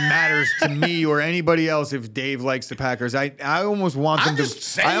really matters to me or anybody else if Dave likes the Packers. I almost want them I'm to. just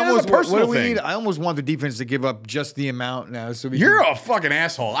saying I it as almost a personal what do we thing. need? I almost want the defense to give up just the amount now. So You're a fucking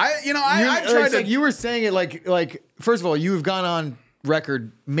asshole. I tried to. Like you were saying it like first of all, you have gone on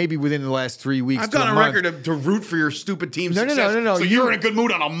record maybe within the last 3 weeks. I've to got a on month. record to root for your stupid team's No. success. So You- you're in a good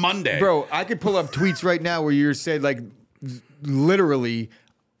mood on a Monday. Bro, I could pull up tweets right now where you said like literally,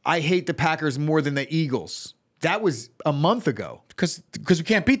 I hate the Packers more than the Eagles. That was a month ago. Because we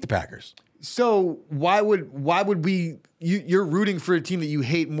can't beat the Packers. So why would we? You're rooting for a team that you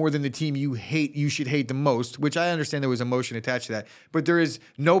hate more than the team you should hate the most, which I understand there was emotion attached to that. But there is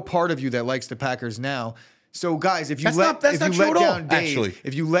no part of you that likes the Packers now. So guys, if you That's let not true at all, Dave, actually.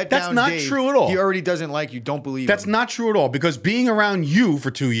 if you let That's down not Dave, true at all. he already doesn't like you. Don't believe That's him. not true at all. Because being around you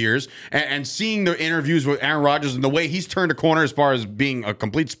for 2 years and seeing the interviews with Aaron Rodgers and the way he's turned a corner as far as being a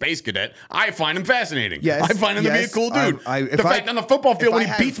complete space cadet, I find him fascinating. Yes, I find him to be a cool dude. If the fact on the football field when if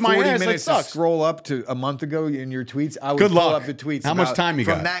I he had beats my 40 ass, that minutes sucks. to scroll up to a month ago in your tweets, I would Good pull luck. up the tweets. How much about- time you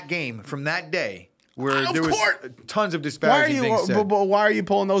from got? that game, from that day, where Of there was course. tons of Why are disparaging things said. but why are you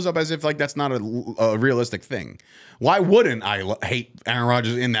pulling those up as if like that's not a realistic thing? Why wouldn't I hate Aaron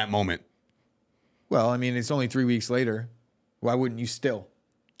Rodgers in that moment? Well, I mean, it's only 3 weeks later. Why wouldn't you still?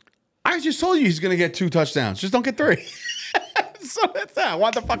 I just told you he's going to get 2 touchdowns. Just don't get 3. So that's that. I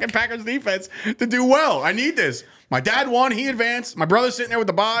want the fucking Packers defense to do well. I need this. My dad won. He advanced. My brother's sitting there with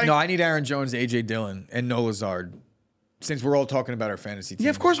the bye. No, I need Aaron Jones, AJ Dillon, and Noah Lazard. Since we're all talking about our fantasy team. Yeah,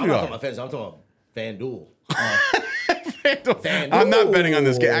 of course I'm we not are. talking about fans. I'm talking about FanDuel. I'm not betting on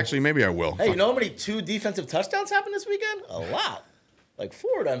this game. Actually, maybe I will. Hey, you know how many 2 defensive touchdowns happened this weekend? A lot. Like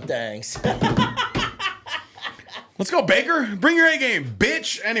 4 of them things. Let's go, Baker. Bring your A game,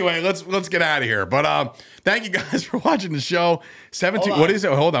 bitch. Anyway, let's get out of here. But thank you guys for watching the show. 17. Hold on. What is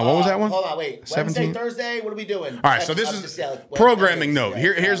it? Hold on. What was that one? Hold on, wait. 17? Wednesday, Thursday, what are we doing? All right, so this is programming note.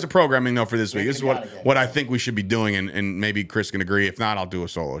 Here's the programming note for this week. This is what I think we should be doing, and maybe Chris can agree. If not, I'll do a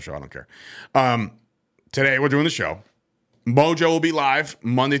solo show. I don't care. Today we're doing the show. Mojo will be live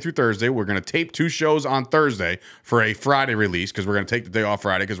Monday through Thursday. We're going to tape 2 shows on Thursday for a Friday release because we're going to take the day off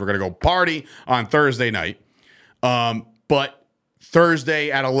Friday because we're going to go party on Thursday night. But Thursday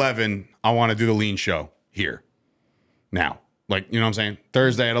at 11, I want to do the lean show here. Now, like, you know what I'm saying?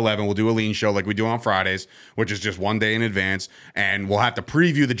 Thursday at 11, we'll do a lean show like we do on Fridays, which is just one day in advance. And we'll have to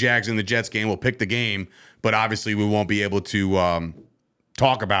preview the Jags and the Jets game. We'll pick the game, but obviously we won't be able to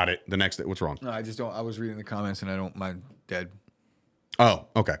talk about it the next day. What's wrong? No, I just don't. I was reading the comments and I don't mind dead. Oh,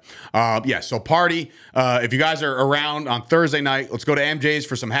 okay. Yeah, so party. If you guys are around on Thursday night, let's go to MJ's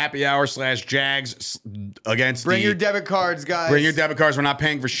for some happy hour / Jags against Bring your debit cards, guys. Bring your debit cards. We're not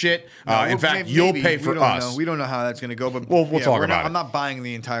paying for shit. In fact, Maybe. you'll pay for We don't us. know. We don't know how that's going to go, but We'll talk about it. I'm not buying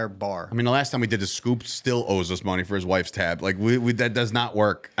the entire bar. I mean, the last time we did this, Scoop still owes us money for his wife's tab. Like, we that does not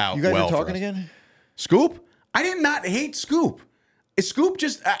work out You guys well are for talking us. again? Scoop? I did not hate Scoop. Scoop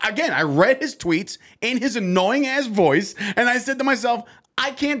just, again, I read his tweets in his annoying ass voice, and I said to myself,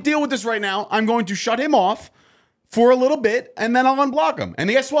 I can't deal with this right now. I'm going to shut him off for a little bit, and then I'll unblock him. And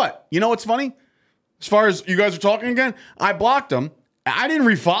guess what? You know what's funny? As far as you guys are talking again, I blocked him. I didn't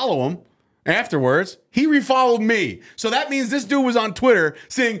refollow him afterwards. He refollowed me. So that means this dude was on Twitter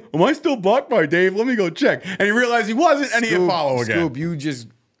saying, am I still blocked by Dave? Let me go check. And he realized he wasn't, and he hit follow again. Scoop, you just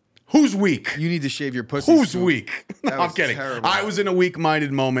Who's weak? you need to shave your pussy. Who's Scoop. weak? That I'm was kidding. terrible. I was in a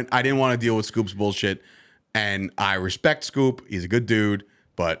weak-minded moment. I didn't want to deal with Scoop's bullshit, and I respect Scoop. He's a good dude,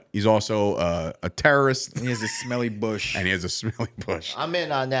 but he's also a terrorist, He has a smelly bush. and he has a smelly bush. I'm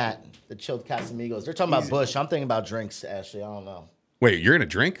in on that. The chilled Casamigos. They're talking about Bush. I'm thinking about drinks, Ashley. I don't know. Wait, you're gonna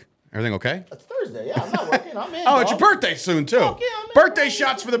drink? Everything okay? It's Thursday. Yeah, I'm not working. I'm in. Oh, it's your dog. birthday soon too. Fuck yeah, I'm in. Birthday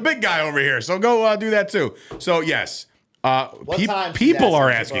shots for the big guy over here. So go do that too. So yes, What time she's people are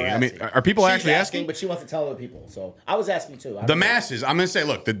asking? asking. I mean, are people She's actually asking? But she wants to tell other people. So I was asking too. The masses. I'm gonna say,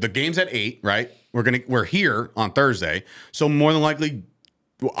 look, the game's at 8, right? We're here on Thursday, so more than likely,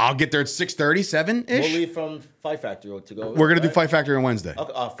 I'll get there at 6:30, 7 We'll ish. leave from Fight Factory to go. We're gonna do right? Fight Factory on Wednesday.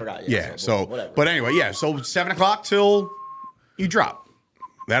 Okay. Oh, I forgot. Yeah. So, whatever. but anyway, yeah. So 7 o'clock till you drop.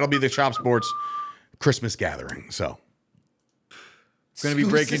 That'll be the Chop Sports Christmas gathering. So Gonna be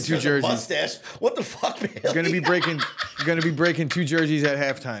breaking two jerseys. Mustache. What the fuck, man? Gonna be breaking two jerseys at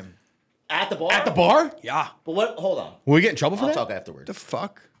halftime. At the bar. at the bar, Yeah. But what? Hold on. will we get in trouble for I'll that? talk afterwards. The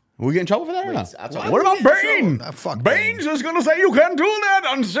fuck? Will we get in trouble for that or Wait, not? I'll talk What about afterwards. Bane? Fuck Bane's just gonna say you can't do that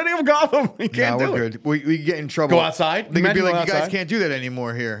on City of Gotham. He can't Nah, do we're it. good. We get in trouble. Go outside? They could be Imagine like, going you guys outside. can't do that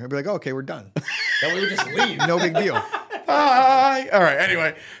anymore here. I'd be like, okay, we're done. Then we would just leave. No big deal. Bye. All right.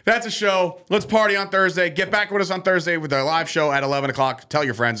 Anyway, that's a show. Let's party on Thursday. Get back with us on Thursday with our live show at 11 o'clock. Tell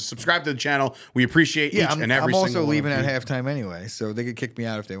your friends. Subscribe to the channel. We appreciate Yeah, each I'm and every also single leaving one at of you. halftime anyway, so they could kick me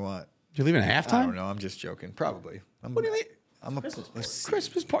out if they want. You're leaving at halftime? I don't know. I'm just joking. Probably. What do you mean? I'm a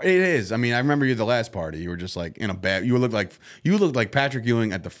Christmas party. It is. I mean, I remember you the last party. You were just like in a bad. You looked like Patrick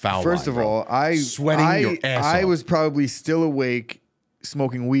Ewing at the foul First line, of all, sweating your ass I off. was probably still awake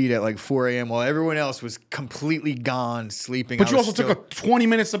smoking weed at like 4 a.m. while everyone else was completely gone sleeping. But I you was also still- took a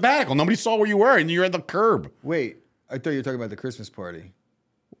 20-minute sabbatical. Nobody saw where you were, and you're at the curb. Wait, I thought you were talking about the Christmas party.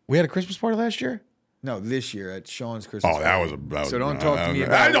 We had a Christmas party last year. No, this year at Sean's Christmas. Oh, that party. was a. So don't talk to me I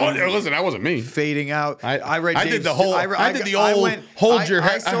about don't listen. That wasn't me. fading out. I read. did Dave's- the whole- I did the old hold your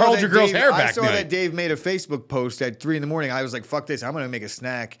girl's hair I back saw night. that Dave made a Facebook post at 3 a.m. I was like, "Fuck this! I'm gonna make a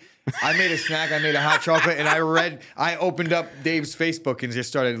snack." I made a snack. I made a hot chocolate, and I opened up Dave's Facebook and just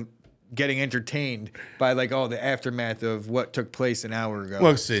started getting entertained by like, the aftermath of what took place an hour ago.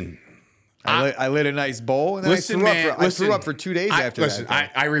 Listen, I lit a nice bowl, and then listen, I threw up for 2 days after listen,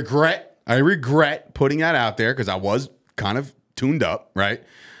 that. I regret putting that out there because I was kind of tuned up, right?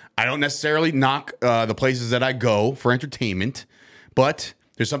 I don't necessarily knock the places that I go for entertainment, but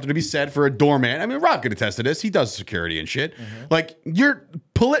there's something to be said for a doorman. I mean, Rob could attest to this. He does security and shit. Like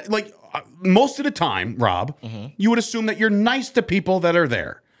most of the time, Rob, you would assume that you're nice to people that are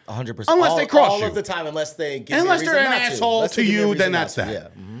there. 100%. Unless they cross all you. of the time, unless they give me a Unless they're reason an not asshole Unless to they give me a you, reason then not that's to.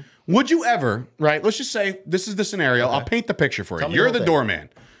 that. Yeah. Would you ever, right? Let's just say this is the scenario. I'll paint the picture for you. Tell me You're the the whole doorman,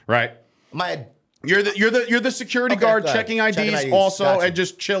 right? My You're the security Okay, guard go ahead. checking IDs, Checking IDs. also Gotcha. and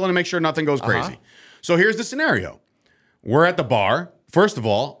just chilling to make sure nothing goes crazy. So here's the scenario. We're at the bar. First of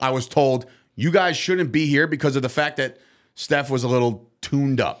all, I was told you guys shouldn't be here because of the fact that Steph was a little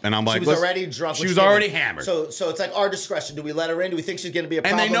tuned up. And I'm like, she was "Listen," already drunk. She when was came already in. hammered. So it's like our discretion. Do we let her in? Do we think she's going to be a and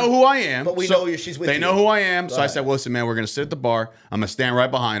problem? they know who I am. But we So know she's with They you. know who I am. Go So I ahead. said, well, listen, man, we're going to sit at the bar. I'm going to stand right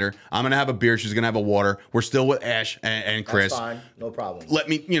behind her. I'm going to have a beer. She's going to have a water. We're still with Ash and Chris. That's fine. No problem. Let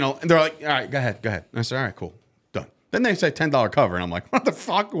me, and they're like, all right, go ahead. And I said, all right, cool, done. Then they say $10 cover. And I'm like, what the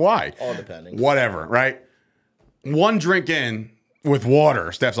fuck? Why? All depending. Whatever, right? One drink in with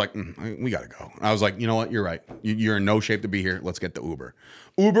water, Steph's like, we got to go. I was like, you know what? You're right. You're in no shape to be here. Let's get the Uber.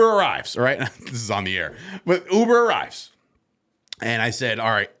 Uber arrives, all right? This is on the air. But Uber arrives. And I said,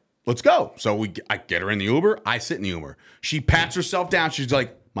 all right, let's go. So I get her in the Uber. I sit in the Uber. She pats herself down. She's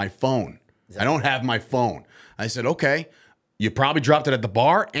like, my phone. I don't have my phone. I said, okay. You probably dropped it at the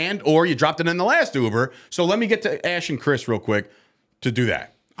bar or you dropped it in the last Uber. So let me get to Ash and Chris real quick to do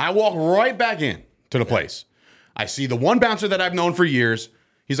that. I walk right back in to the place. I see the one bouncer that I've known for years.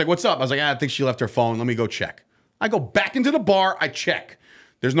 He's like, what's up? I was like, I think she left her phone. Let me go check. I go back into the bar. I check.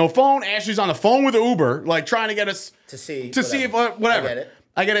 There's no phone. Ashley's on the phone with the Uber, like trying to get us To see if whatever. whatever. I get it.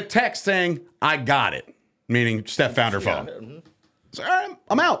 I get a text saying I got it, meaning Steph found her phone. So, all right,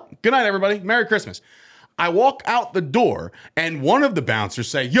 I'm out. Good night, everybody. Merry Christmas. I walk out the door, and one of the bouncers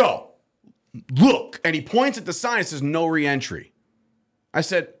say, "Yo, look," and he points at the sign. It says no re-entry. I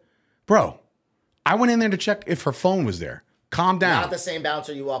said, "Bro, I went in there to check if her phone was there. Calm down." Not the same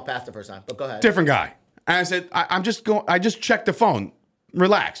bouncer you walked past the first time, but go ahead. Different guy. And I said, I just checked the phone.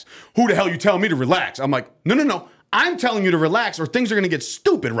 Relax. Who the hell you telling me to relax? I'm like, no. I'm telling you to relax or things are going to get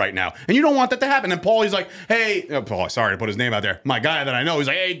stupid right now. And you don't want that to happen. And Paul, he's like, hey, Paul, sorry to put his name out there. My guy that I know, he's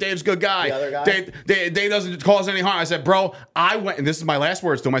like, hey, Dave's a good guy. The other guy? Dave doesn't cause any harm. I said, bro, I went, and this is my last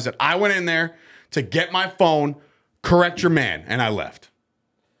words to him. I said, I went in there to get my phone, correct your man. And I left.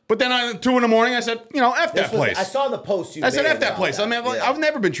 But then at 2 a.m, I said, F that place. I saw the post you I said, made F that about place. I mean, Yeah. I've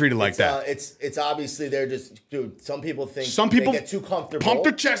never been treated like that. It's obviously they're just, dude, some people think Some people they get too comfortable. Pump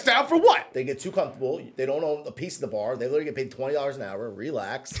their chest out for what? They get too comfortable. They don't own a piece of the bar. They literally get paid $20 an hour.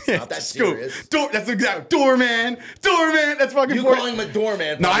 Relax. It's Yeah, not that Scoop. serious. That's exactly doorman. That's fucking. You calling him a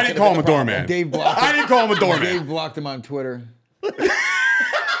doorman? No, I probably didn't could've call him been a the problem. doorman. Dave blocked him. I didn't call him a doorman. Dave blocked him on Twitter.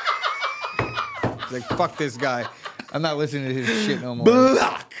 Like, fuck this guy. I'm not listening to his shit no more.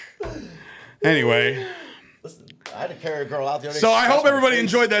 Block. Anyway, Listen, I had to carry a girl out there. so I hope everybody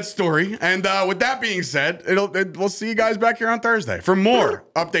enjoyed that story. And with that being said, we'll see you guys back here on Thursday for more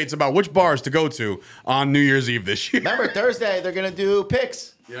updates about which bars to go to on New Year's Eve this year. Remember, Thursday, they're going to do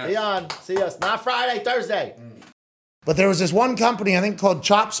picks. Yes. Be on. See us. Not Friday, Thursday. But there was this one company, I think, called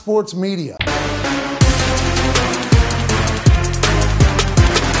Chop Sports Media.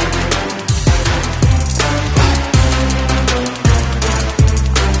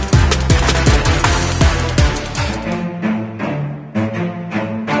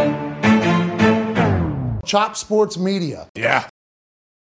 Chop Sports Media. Yeah.